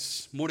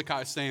place.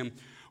 Mordecai is saying,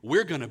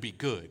 we're going to be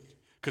good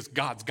because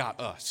God's got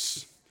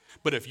us.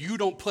 But if you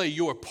don't play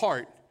your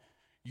part,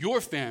 your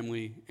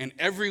family and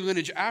every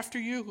lineage after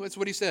you, that's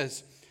what he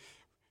says.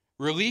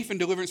 Relief and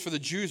deliverance for the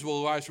Jews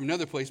will arise from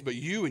another place, but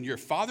you and your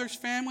father's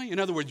family, in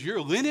other words,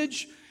 your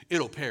lineage,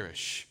 it'll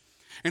perish.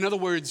 In other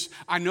words,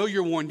 I know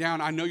you're worn down.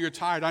 I know you're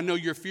tired. I know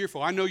you're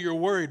fearful. I know you're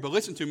worried. But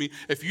listen to me.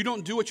 If you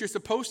don't do what you're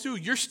supposed to,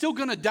 you're still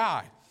going to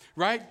die,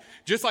 right?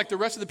 Just like the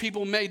rest of the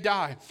people may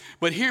die.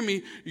 But hear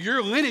me,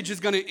 your lineage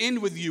is going to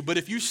end with you. But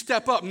if you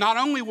step up, not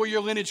only will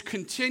your lineage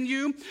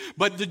continue,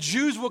 but the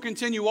Jews will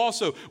continue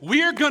also.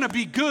 We're going to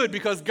be good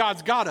because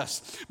God's got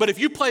us. But if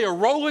you play a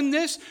role in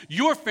this,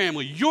 your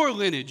family, your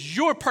lineage,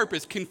 your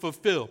purpose can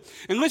fulfill.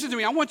 And listen to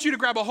me, I want you to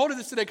grab a hold of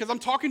this today because I'm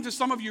talking to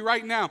some of you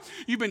right now.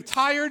 You've been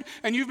tired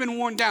and you've been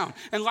worn down.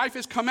 And life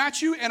has come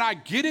at you, and I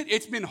get it.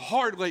 It's been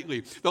hard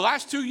lately. The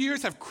last 2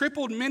 years have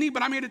crippled many,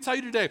 but I'm here to tell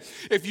you today,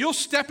 if you'll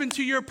step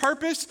into your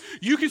purpose,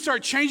 you can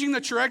start changing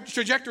the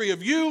trajectory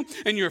of you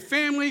and your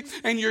family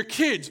and your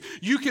kids.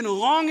 You can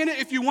long in it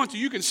if you want to.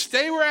 You can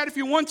stay where you're at if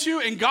you want to,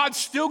 and God's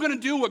still going to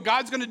do what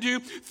God's going to do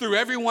through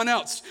everyone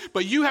else.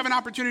 But you have an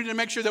opportunity to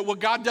make sure that what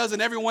God does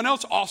in everyone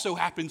else also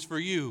happens for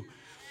you.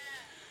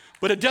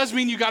 But it does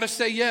mean you got to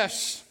say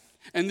yes.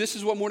 And this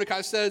is what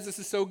Mordecai says. This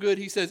is so good.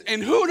 He says,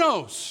 and who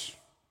knows?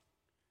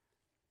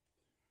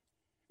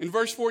 In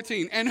verse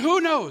 14, and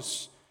who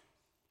knows?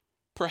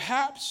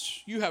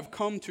 Perhaps you have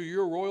come to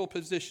your royal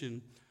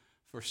position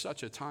for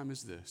such a time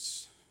as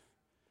this.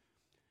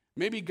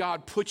 Maybe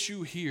God put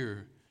you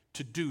here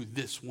to do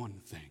this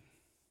one thing.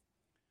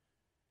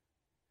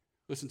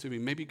 Listen to me.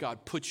 Maybe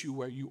God put you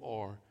where you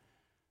are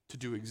to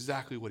do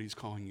exactly what he's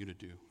calling you to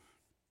do.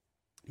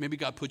 Maybe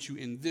God put you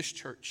in this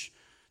church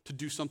to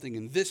do something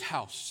in this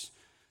house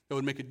that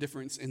would make a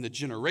difference in the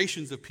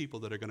generations of people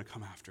that are going to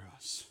come after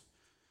us.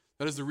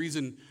 That is the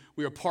reason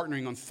we are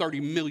partnering on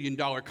 $30 million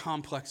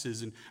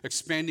complexes and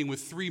expanding with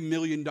 $3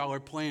 million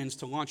plans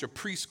to launch a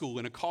preschool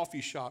and a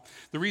coffee shop.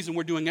 The reason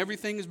we're doing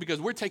everything is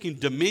because we're taking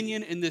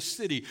dominion in this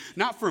city,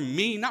 not for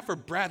me, not for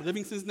Brad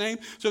Livingston's name,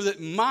 so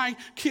that my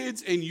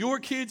kids and your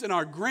kids and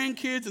our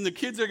grandkids and the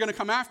kids that are going to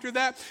come after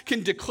that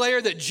can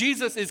declare that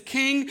Jesus is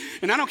king.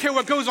 And I don't care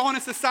what goes on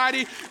in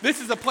society, this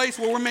is a place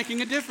where we're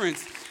making a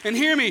difference. And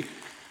hear me.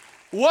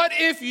 What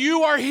if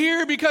you are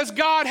here because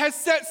God has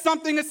set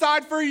something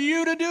aside for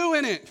you to do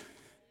in it?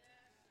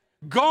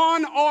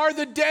 Gone are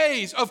the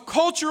days of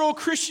cultural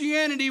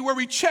Christianity where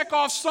we check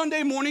off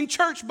Sunday morning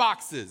church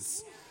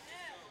boxes.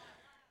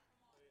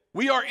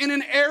 We are in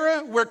an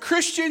era where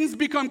Christians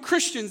become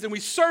Christians and we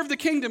serve the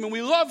kingdom and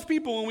we love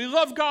people and we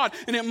love God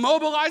and it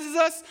mobilizes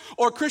us,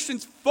 or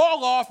Christians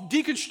fall off,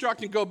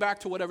 deconstruct, and go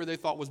back to whatever they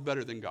thought was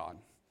better than God.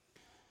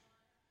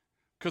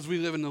 Because we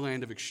live in the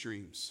land of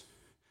extremes.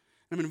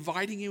 I'm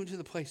inviting you into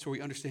the place where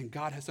we understand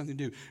God has something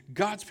to do.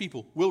 God's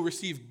people will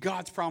receive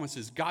God's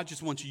promises. God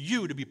just wants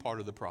you to be part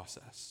of the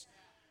process.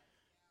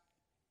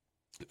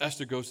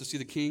 Esther goes to see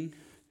the king,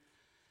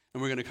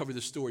 and we're going to cover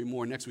this story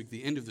more next week,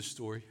 the end of the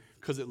story,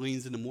 because it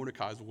leans into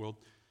Mordecai's world.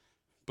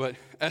 But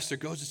Esther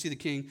goes to see the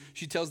king.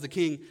 She tells the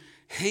king,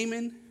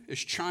 Haman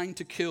is trying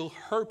to kill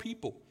her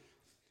people.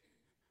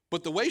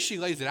 But the way she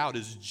lays it out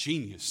is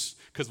genius,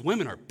 because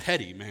women are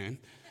petty, man.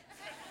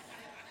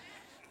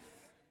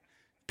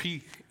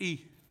 P-E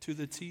to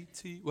the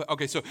T-T. Well,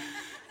 okay, so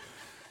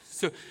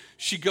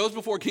she goes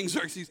before King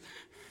Xerxes,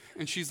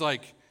 and she's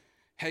like,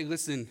 hey,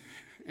 listen.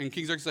 And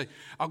King Xerxes is like,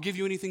 I'll give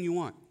you anything you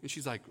want. And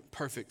she's like,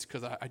 perfect,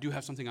 because I do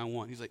have something I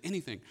want. He's like,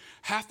 anything.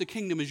 Half the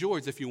kingdom is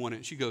yours if you want it.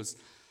 And she goes,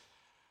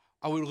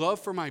 I would love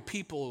for my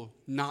people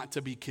not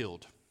to be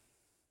killed.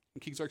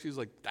 And King Xerxes is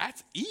like,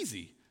 that's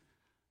easy.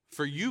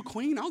 For you,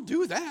 queen, I'll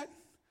do that.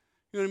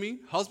 You know what I mean?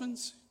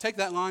 Husbands, take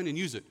that line and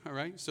use it, all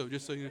right? So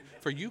just so you know,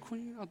 for you,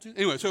 queen, I'll do it.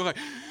 Anyway, so like,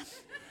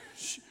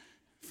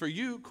 for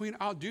you, queen,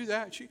 I'll do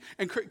that.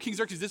 And King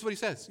Xerxes, this is what he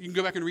says. You can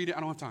go back and read it. I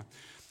don't have time.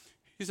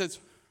 He says,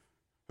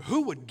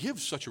 who would give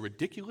such a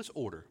ridiculous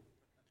order?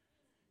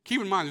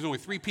 Keep in mind, there's only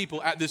 3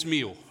 people at this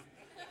meal.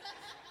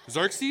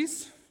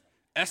 Xerxes,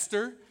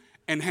 Esther,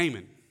 and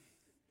Haman.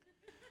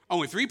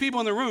 Only 3 people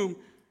in the room.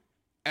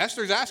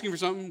 Esther's asking for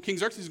something. King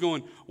Xerxes is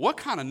going, what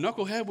kind of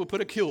knucklehead would put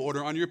a kill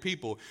order on your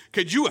people?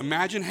 Could you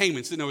imagine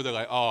Haman sitting over there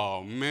like,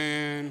 oh,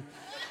 man.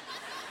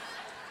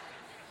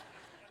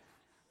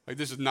 Like,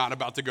 this is not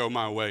about to go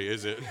my way,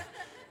 is it?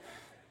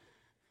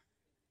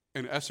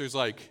 And Esther's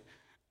like,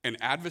 an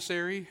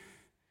adversary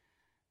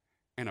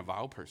and a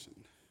vile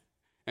person.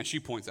 And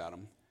she points at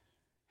him,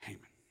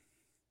 Haman.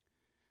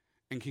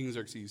 And King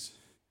Xerxes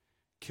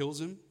kills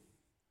him,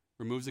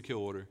 removes the kill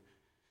order,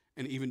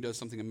 and even does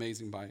something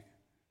amazing by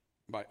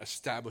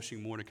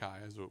establishing Mordecai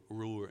as a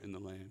ruler in the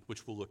land,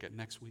 which we'll look at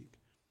next week.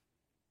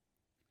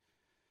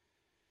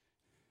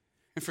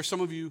 And for some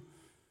of you,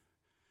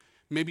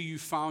 maybe you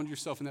found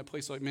yourself in that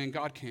place like, man,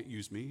 God can't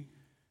use me.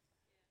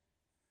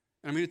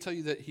 And I'm going to tell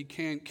you that he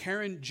can.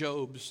 Karen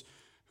Jobes,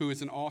 who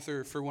is an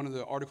author for one of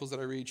the articles that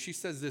I read, she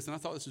says this, and I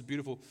thought this was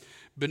beautiful.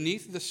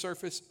 Beneath the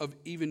surface of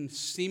even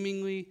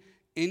seemingly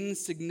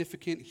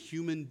insignificant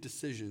human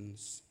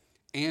decisions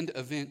and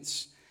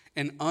events,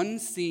 an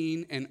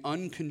unseen and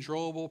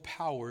uncontrollable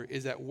power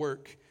is at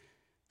work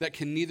that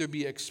can neither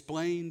be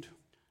explained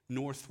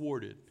nor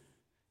thwarted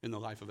in the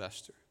life of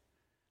Esther.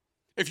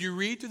 If you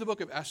read through the book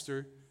of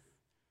Esther,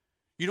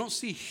 you don't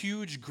see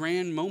huge,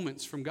 grand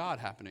moments from God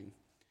happening.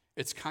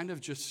 It's kind of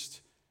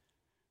just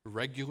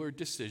regular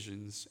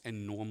decisions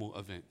and normal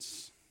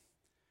events.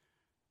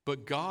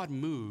 But God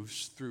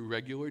moves through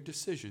regular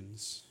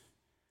decisions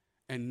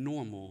and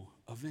normal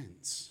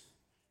events,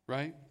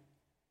 right?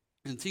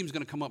 And the team's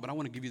going to come up, but I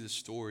want to give you this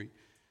story.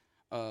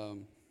 I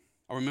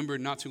remember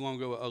not too long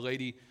ago, a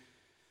lady,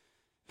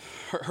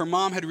 her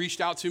mom had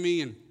reached out to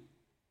me,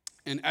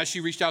 and as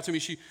she reached out to me,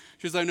 she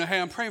was like, no, hey,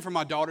 I'm praying for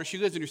my daughter. She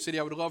lives in your city.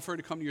 I would love for her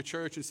to come to your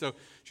church. And so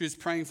she was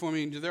praying for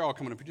me, and they're all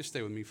coming up. Just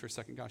stay with me for a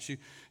second, guys.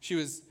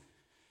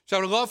 So I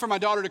would love for my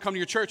daughter to come to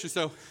your church. And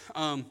so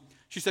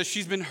she says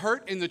she's been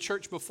hurt in the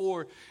church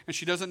before, and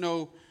she doesn't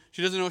know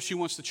if she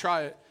wants to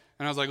try it.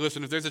 And I was like,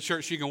 listen, if there's a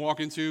church she can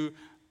walk into,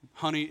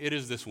 honey, it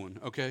is this one,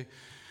 okay?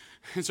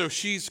 And so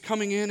she's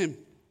coming in,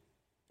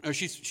 and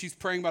she's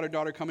praying about her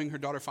daughter coming. Her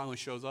daughter finally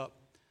shows up.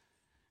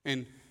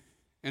 And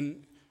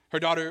her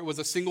daughter was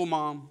a single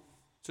mom,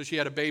 so she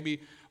had a baby,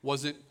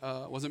 wasn't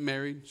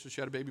married, so she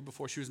had a baby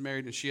before she was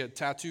married, and she had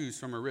tattoos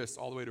from her wrists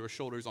all the way to her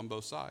shoulders on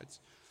both sides.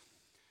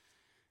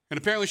 And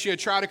apparently she had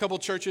tried a couple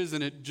churches,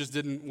 and it just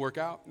didn't work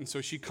out. And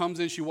so she comes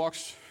in,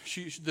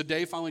 the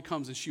day finally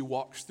comes, and she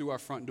walks through our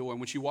front door.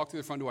 And when she walked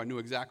through the front door, I knew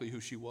exactly who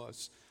she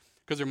was,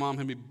 because her mom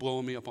had been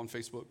blowing me up on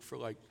Facebook for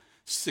like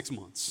 6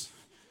 months.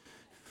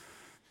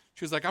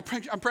 She was like, I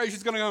pray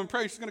she's going to come. I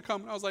pray she's going to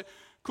come. And I was like,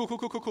 cool.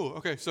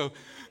 Okay, so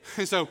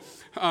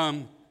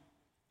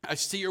I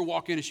see her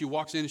walk in, and she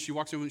walks in, and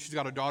she's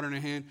got her daughter in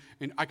her hand,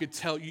 and I could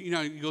tell,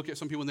 you look at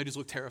some people, and they just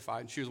look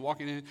terrified. And she was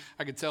walking in,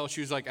 I could tell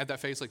she was like at that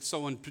face, like,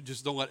 someone,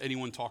 just don't let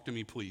anyone talk to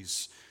me,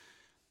 please.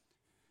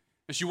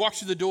 And she walks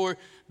through the door,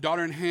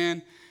 daughter in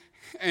hand,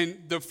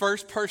 and the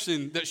first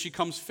person that she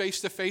comes face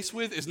to face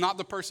with is not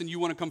the person you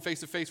want to come face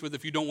to face with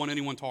if you don't want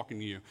anyone talking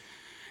to you.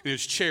 And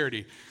it's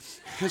Charity.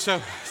 And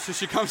so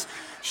she comes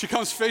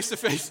face to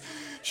face.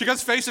 She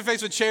comes face to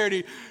face with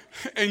Charity.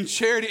 And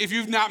Charity, if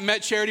you've not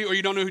met Charity or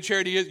you don't know who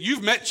Charity is,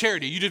 you've met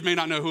Charity. You just may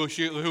not know who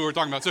we're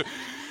talking about.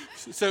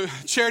 So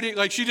Charity,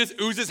 like, she just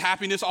oozes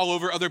happiness all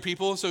over other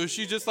people. So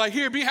she's just like,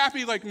 here, be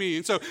happy like me.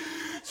 And so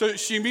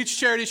she meets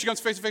Charity. She comes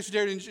face to face with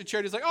Charity, and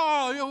Charity's like,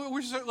 oh,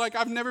 we're so, like,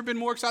 I've never been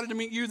more excited to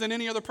meet you than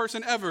any other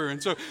person ever.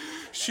 And so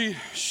she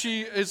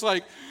is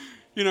like,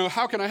 you know,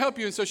 how can I help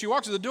you? And so she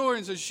walks to the door,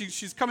 and so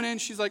she's coming in.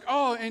 She's like,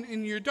 oh,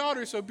 and your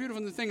daughter's so beautiful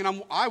in the thing.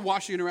 And I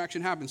watched the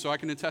interaction happen, so I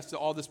can attest to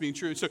all this being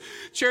true. And so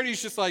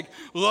Charity's just like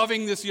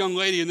loving this young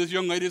lady, and this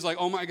young lady's like,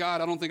 oh my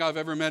God, I don't think I've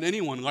ever met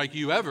anyone like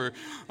you ever.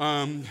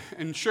 And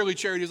surely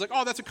Charity's like,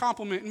 oh, that's a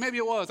compliment. And maybe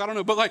it was, I don't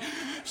know. But like,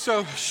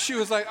 so she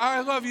was like,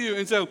 I love you.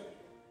 And so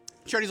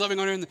Charity's loving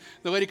on her, and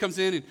the lady comes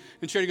in,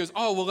 and Charity goes,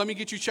 oh, well, let me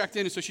get you checked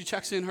in. And so she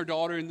checks in her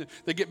daughter, and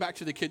they get back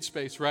to the kids'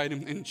 space, right?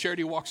 And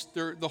Charity walks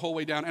the whole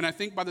way down. And I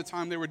think by the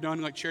time they were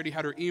done, like, Charity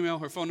had her email,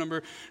 her phone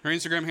number, her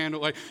Instagram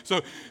handle. Like, so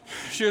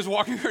she was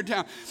walking her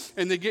down,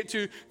 and they get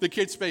to the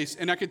kids' space.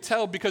 And I could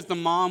tell because the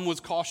mom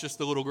was cautious,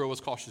 the little girl was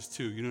cautious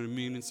too, you know what I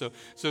mean? And so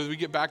we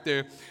get back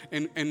there,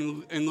 and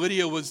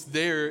Lydia was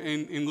there,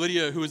 and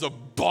Lydia, who is a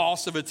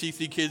boss of a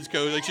TC Kids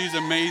Code, like, she's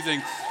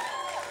amazing.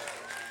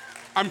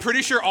 I'm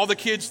pretty sure all the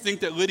kids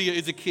think that Lydia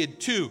is a kid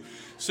too.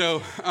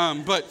 So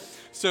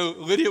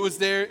Lydia was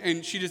there,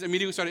 and she just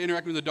immediately started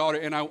interacting with the daughter,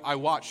 and I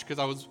watched, because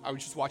I was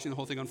just watching the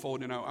whole thing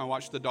unfold, and I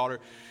watched the daughter,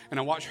 and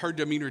I watched her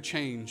demeanor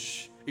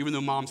change, even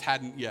though mom's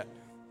hadn't yet.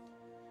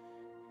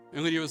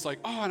 And Lydia was like,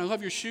 oh, and I love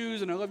your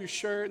shoes, and I love your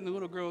shirt, and the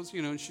little girl's,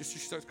 you know, and she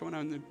starts coming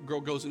out, and the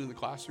girl goes into the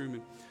classroom,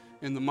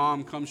 and the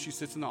mom comes, she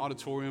sits in the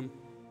auditorium,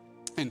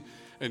 and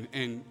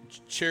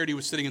Charity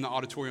was sitting in the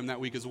auditorium that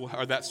week as well,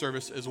 or that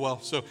service as well.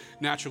 So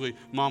naturally,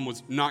 mom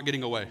was not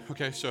getting away.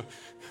 Okay, so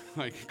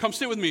like, come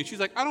sit with me. She's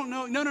like, I don't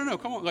know. No,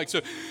 come on. Like, so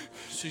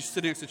she's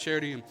sitting next to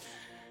Charity, and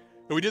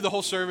we did the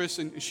whole service,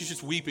 and she's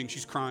just weeping.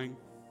 She's crying.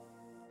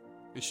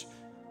 And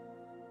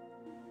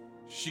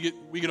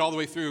we get all the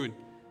way through,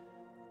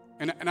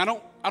 and I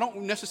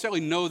don't necessarily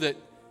know that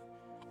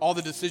all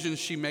the decisions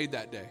she made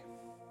that day,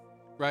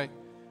 right?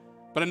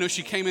 But I know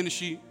she came in,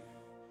 and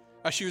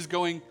as she was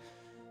going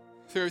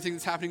through everything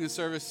that's happening in the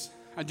service,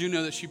 I do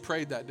know that she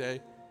prayed that day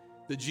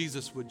that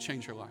Jesus would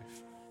change her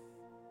life.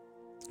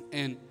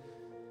 And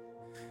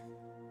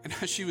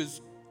as she was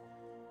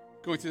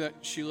going through that,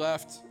 she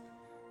left,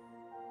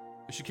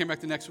 and she came back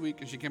the next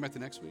week, and she came back the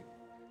next week.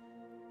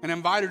 And I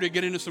invited her to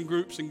get into some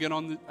groups and get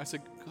on I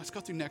said, let's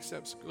go through next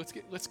steps.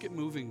 Let's get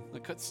moving.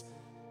 Like,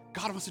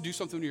 God wants to do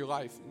something in your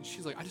life. And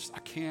she's like, I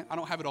can't. I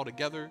don't have it all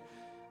together.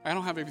 I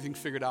don't have everything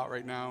figured out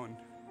right now. And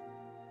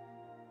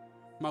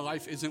my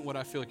life isn't what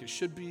I feel like it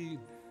should be.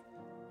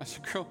 I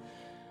said, girl,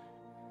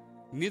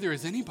 neither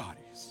is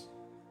anybody's.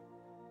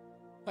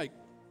 Like,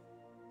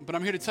 but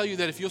I'm here to tell you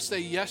that if you'll say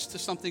yes to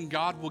something,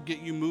 God will get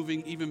you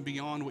moving even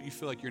beyond what you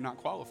feel like you're not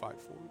qualified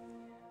for.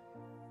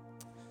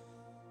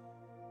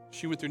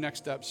 She went through next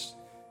steps.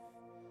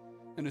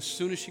 And as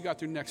soon as she got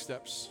through next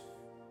steps,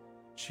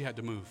 she had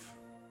to move.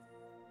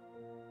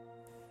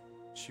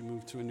 She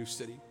moved to a new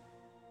city.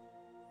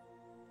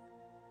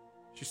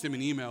 She sent me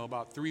an email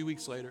about 3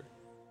 weeks later.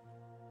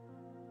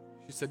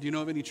 She said, do you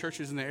know of any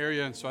churches in the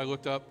area? And so I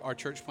looked up our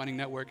church planning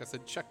network. I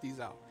said, check these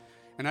out.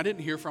 And I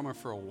didn't hear from her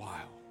for a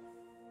while.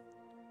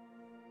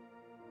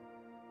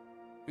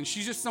 And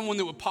she's just someone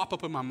that would pop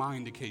up in my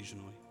mind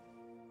occasionally.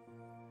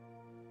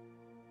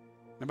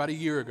 And about a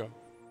year ago,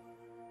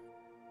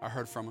 I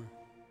heard from her.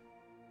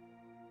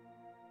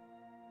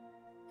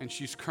 And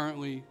she's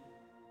currently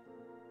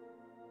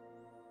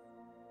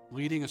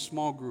leading a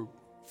small group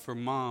for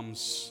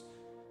moms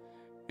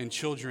and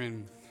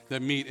children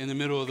that meet in the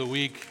middle of the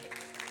week.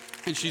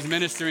 And she's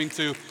ministering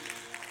to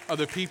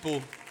other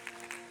people.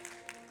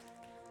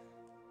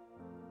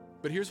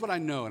 But here's what I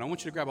know, and I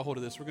want you to grab a hold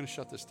of this. We're going to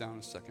shut this down in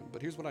a second.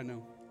 But here's what I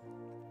know.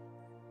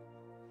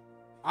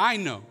 I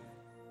know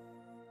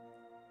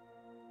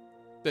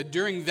that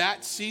during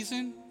that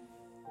season,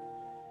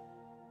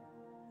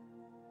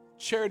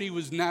 Charity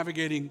was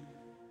navigating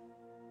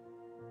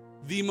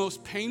the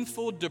most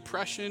painful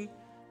depression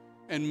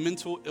and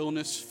mental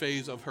illness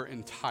phase of her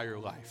entire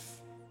life.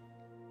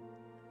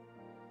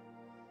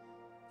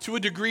 To a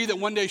degree that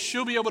one day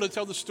she'll be able to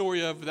tell the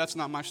story of, but that's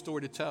not my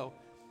story to tell.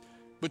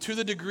 But to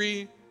the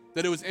degree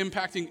that it was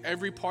impacting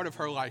every part of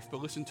her life.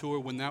 But listen to her,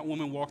 when that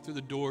woman walked through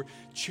the door,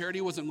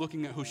 Charity wasn't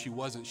looking at who she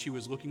wasn't. She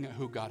was looking at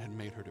who God had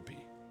made her to be.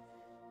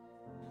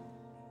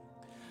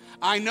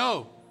 I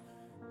know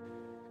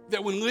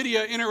that when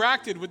Lydia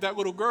interacted with that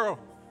little girl,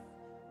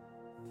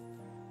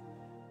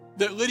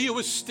 that Lydia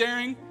was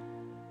staring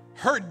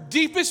her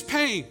deepest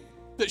pain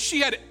that she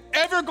had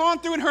ever gone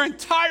through in her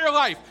entire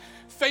life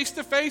face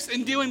to face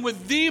and dealing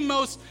with the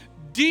most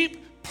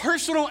deep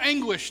personal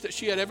anguish that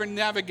she had ever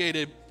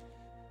navigated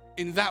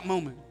in that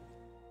moment.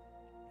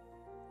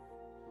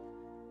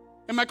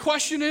 And my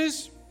question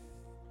is,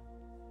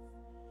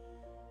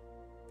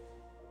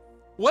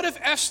 What if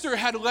Esther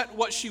had let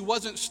what she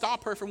wasn't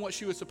stop her from what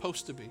she was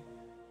supposed to be?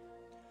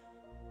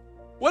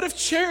 What if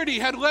Charity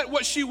had let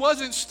what she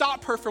wasn't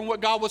stop her from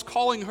what God was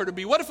calling her to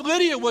be? What if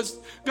Lydia was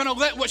going to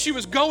let what she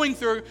was going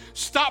through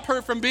stop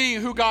her from being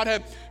who God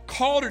had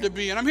called her to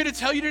be? And I'm here to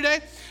tell you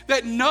today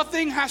that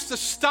nothing has to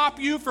stop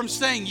you from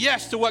saying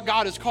yes to what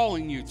God is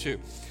calling you to.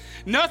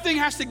 Nothing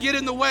has to get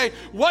in the way.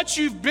 What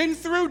you've been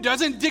through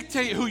doesn't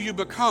dictate who you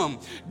become.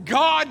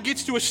 God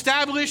gets to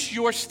establish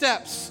your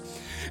steps.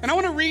 And I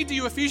want to read to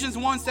you Ephesians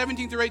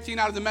 1:17-18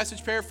 out of the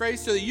Message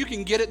paraphrase so that you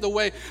can get it the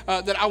way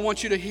that I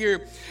want you to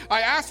hear.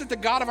 I ask that the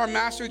God of our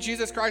Master,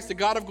 Jesus Christ, the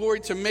God of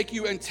glory, to make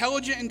you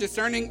intelligent and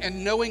discerning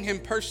and knowing him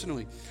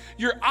personally.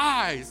 Your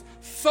eyes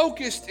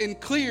focused and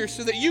clear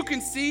so that you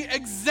can see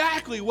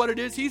exactly what it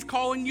is he's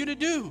calling you to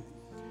do.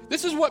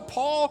 This is what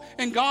Paul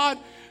and God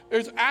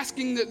is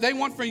asking that they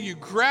want from you.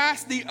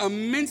 Grasp the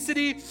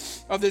immensity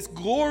of this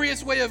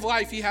glorious way of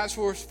life he has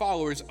for his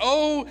followers.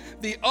 Oh,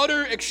 the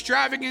utter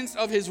extravagance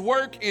of his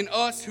work in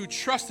us who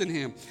trust in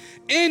him.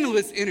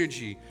 Endless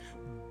energy,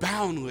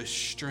 boundless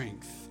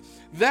strength.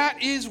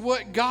 That is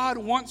what God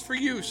wants for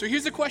you. So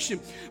here's the question.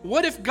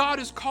 What if God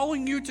is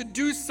calling you to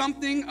do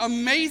something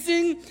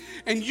amazing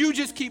and you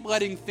just keep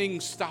letting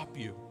things stop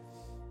you?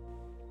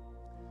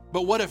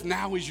 But what if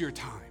now is your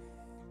time?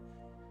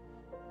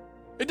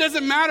 It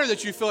doesn't matter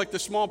that you feel like the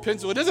small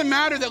pencil. It doesn't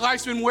matter that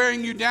life's been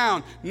wearing you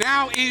down.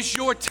 Now is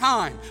your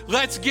time.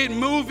 Let's get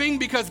moving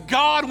because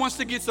God wants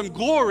to get some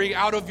glory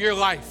out of your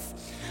life.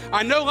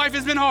 I know life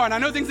has been hard. I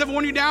know things have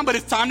worn you down, but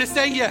it's time to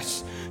say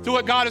yes to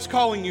what God is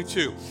calling you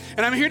to.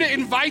 And I'm here to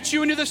invite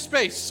you into this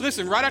space.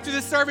 Listen, right after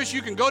this service,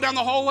 you can go down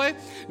the hallway.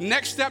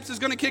 Next Steps is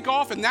going to kick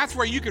off, and that's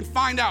where you can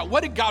find out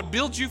what did God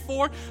build you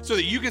for so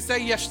that you can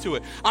say yes to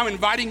it. I'm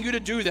inviting you to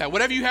do that.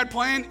 Whatever you had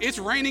planned, it's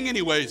raining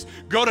anyways.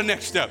 Go to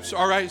Next Steps,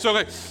 all right?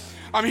 So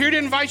I'm here to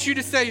invite you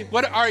to say,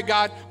 all right,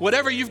 God,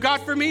 whatever you've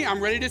got for me, I'm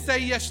ready to say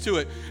yes to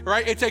it,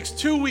 right? It takes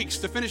 2 weeks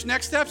to finish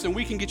Next Steps, and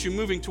we can get you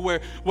moving to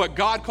where what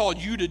God called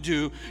you to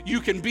do,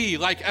 you can be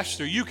like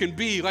Esther, you can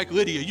be like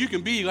Lydia, you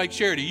can be like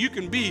Charity, you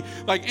can be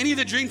like any of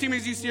the dream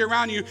teamers you see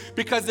around you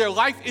because their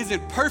life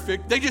isn't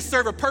perfect. They just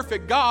serve a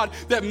perfect God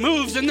that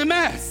moves in the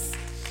mess.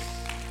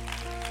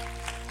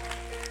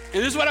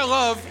 And this is what I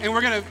love, and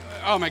we're going to,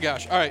 oh my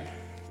gosh, all right.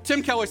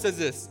 Tim Keller says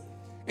this,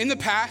 in the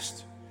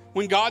past,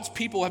 when God's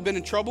people have been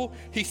in trouble,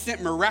 he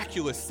sent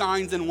miraculous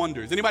signs and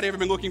wonders. Anybody ever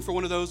been looking for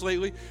one of those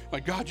lately?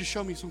 Like, God, just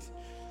show me something.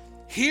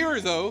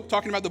 Here, though,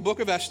 talking about the book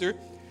of Esther,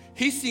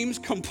 he seems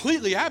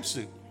completely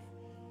absent.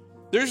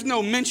 There's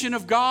no mention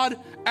of God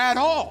at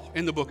all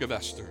in the book of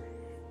Esther.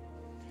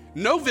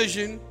 No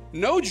vision,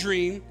 no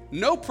dream,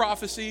 no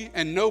prophecy,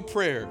 and no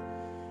prayer.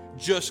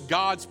 Just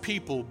God's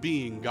people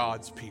being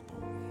God's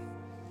people.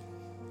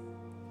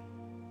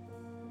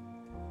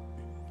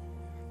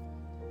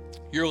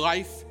 Your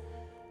life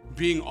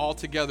being all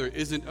together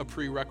isn't a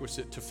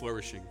prerequisite to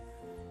flourishing.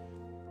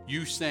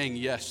 You saying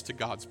yes to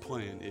God's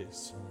plan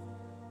is.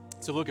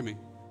 So look at me.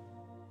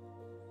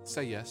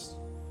 Say yes.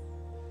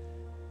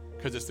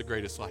 Because it's the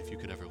greatest life you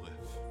could ever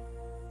live.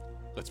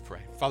 Let's pray.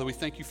 Father, we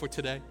thank you for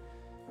today.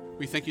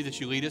 We thank you that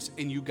you lead us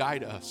and you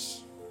guide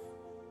us.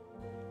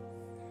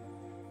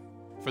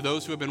 For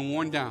those who have been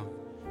worn down,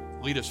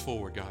 lead us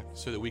forward, God,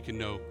 so that we can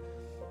know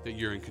that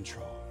you're in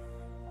control.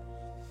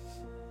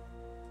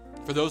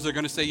 For those that are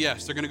going to say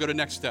yes, they're going to go to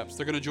Next Steps.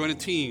 They're going to join a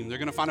team. They're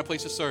going to find a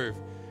place to serve.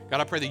 God,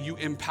 I pray that you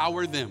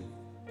empower them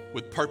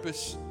with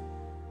purpose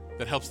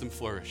that helps them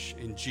flourish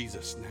in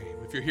Jesus' name.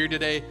 If you're here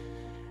today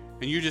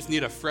and you just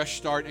need a fresh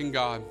start in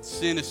God,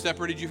 sin has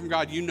separated you from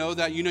God. You know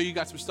that. You know you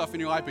got some stuff in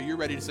your life, but you're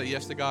ready to say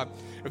yes to God.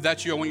 If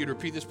that's you, I want you to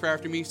repeat this prayer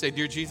after me. Say,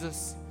 Dear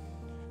Jesus,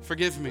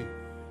 forgive me.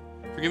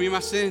 Forgive me my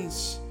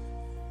sins.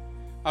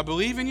 I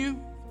believe in you.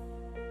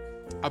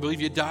 I believe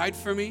you died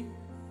for me,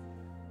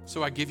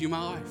 so I give you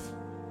my life.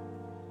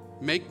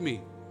 Make me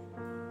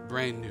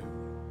brand new.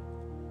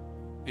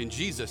 In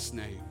Jesus'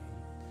 name,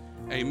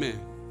 amen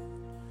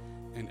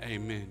and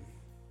amen.